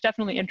so there's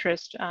definitely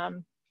interest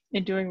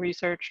in doing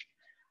research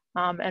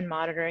and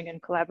monitoring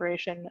and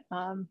collaboration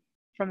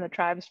from the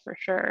tribes for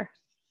sure.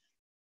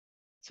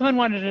 Someone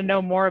wanted to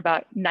know more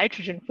about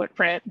nitrogen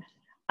footprint.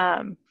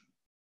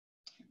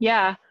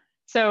 Yeah,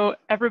 so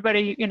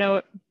everybody, you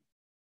know,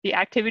 the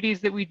activities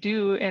that we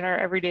do in our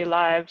everyday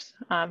lives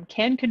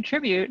can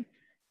contribute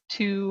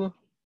to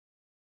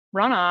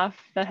runoff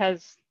that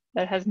has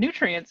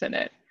nutrients in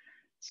it.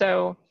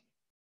 So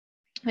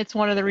it's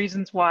one of the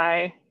reasons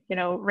why, you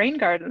know, rain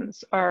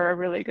gardens are a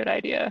really good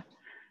idea.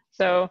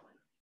 So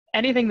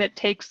anything that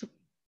takes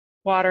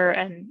water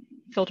and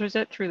filters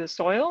it through the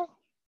soil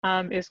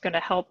is going to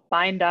help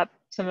bind up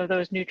some of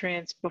those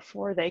nutrients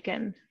before they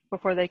can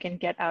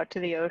get out to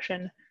the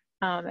ocean,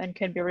 and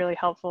can be really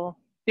helpful.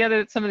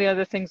 Some of the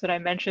other things that I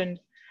mentioned,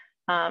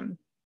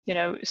 you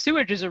know,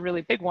 sewage is a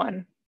really big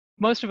one.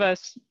 Most of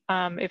us,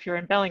 if you're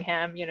in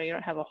Bellingham, you know, you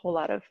don't have a whole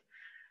lot of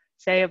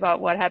say about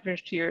what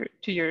happens to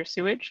your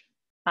sewage.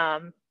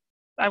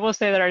 I will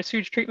say that our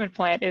sewage treatment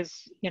plant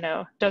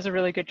does a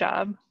really good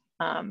job,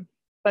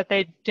 but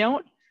they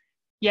don't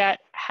yet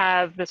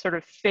have the sort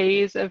of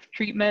phase of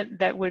treatment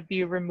that would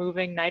be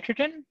removing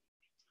nitrogen.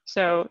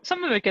 So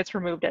some of it gets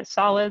removed as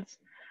solids,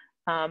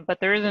 but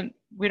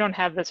we don't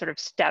have the sort of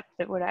step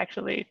that would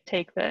actually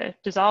take the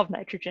dissolved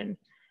nitrogen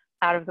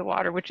out of the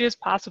water, which is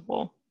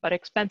possible, but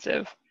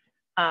expensive.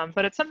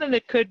 But it's something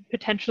that could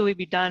potentially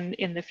be done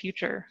in the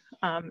future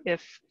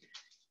if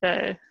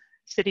the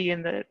city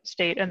and the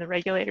state and the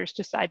regulators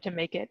decide to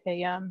make it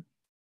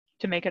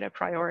a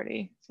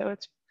priority. So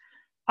it's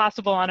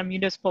possible on a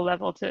municipal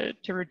level to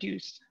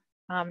reduce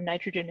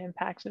nitrogen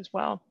impacts as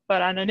well.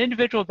 But on an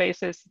individual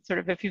basis, sort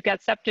of if you've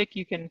got septic,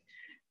 you can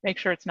make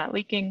sure it's not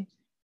leaking,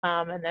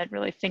 and then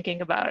really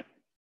thinking about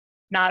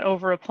not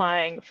over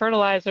applying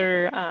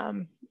fertilizer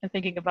and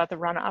thinking about the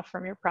runoff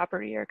from your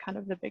property are kind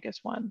of the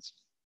biggest ones.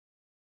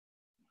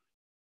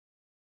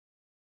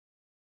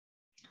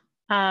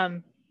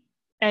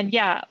 And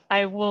yeah,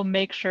 I will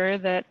make sure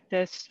that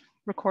this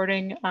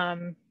recording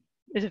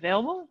is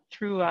available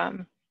through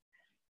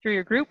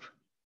your group,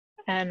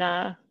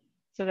 and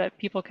so that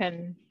people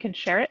can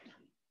share it.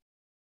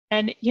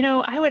 And you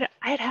know,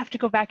 I'd have to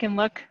go back and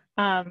look.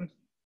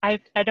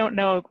 I don't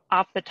know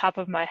off the top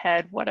of my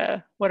head what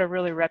a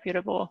really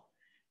reputable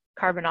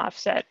carbon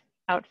offset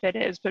outfit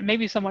is, but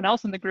maybe someone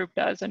else in the group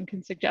does and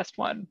can suggest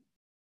one.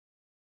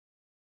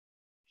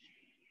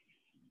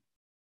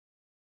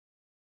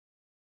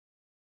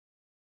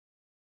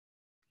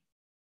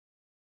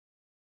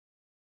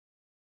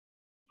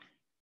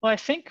 Well, I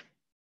think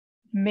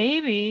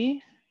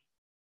maybe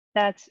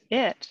that's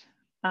it.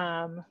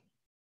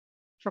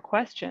 for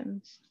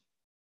questions.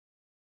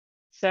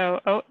 So,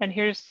 oh, and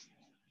here's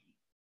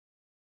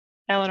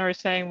Eleanor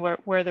saying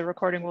where the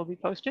recording will be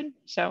posted.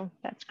 So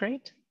that's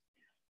great.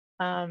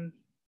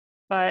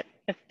 But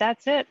if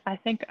that's it, I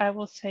think I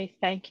will say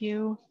thank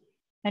you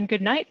and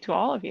good night to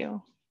all of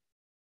you.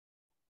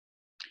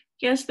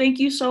 Yes, thank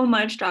you so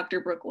much,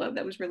 Dr. Brooke Love.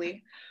 That was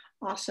really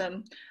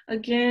awesome.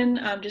 Again,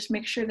 just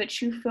make sure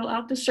that you fill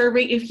out the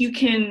survey if you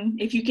can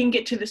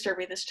get to the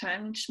survey this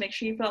time. Just make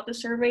sure you fill out the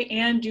survey,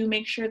 and do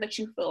make sure that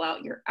you fill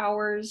out your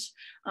hours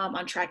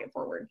on Track It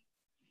Forward.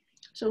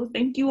 So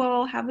thank you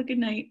all. Have a good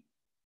night.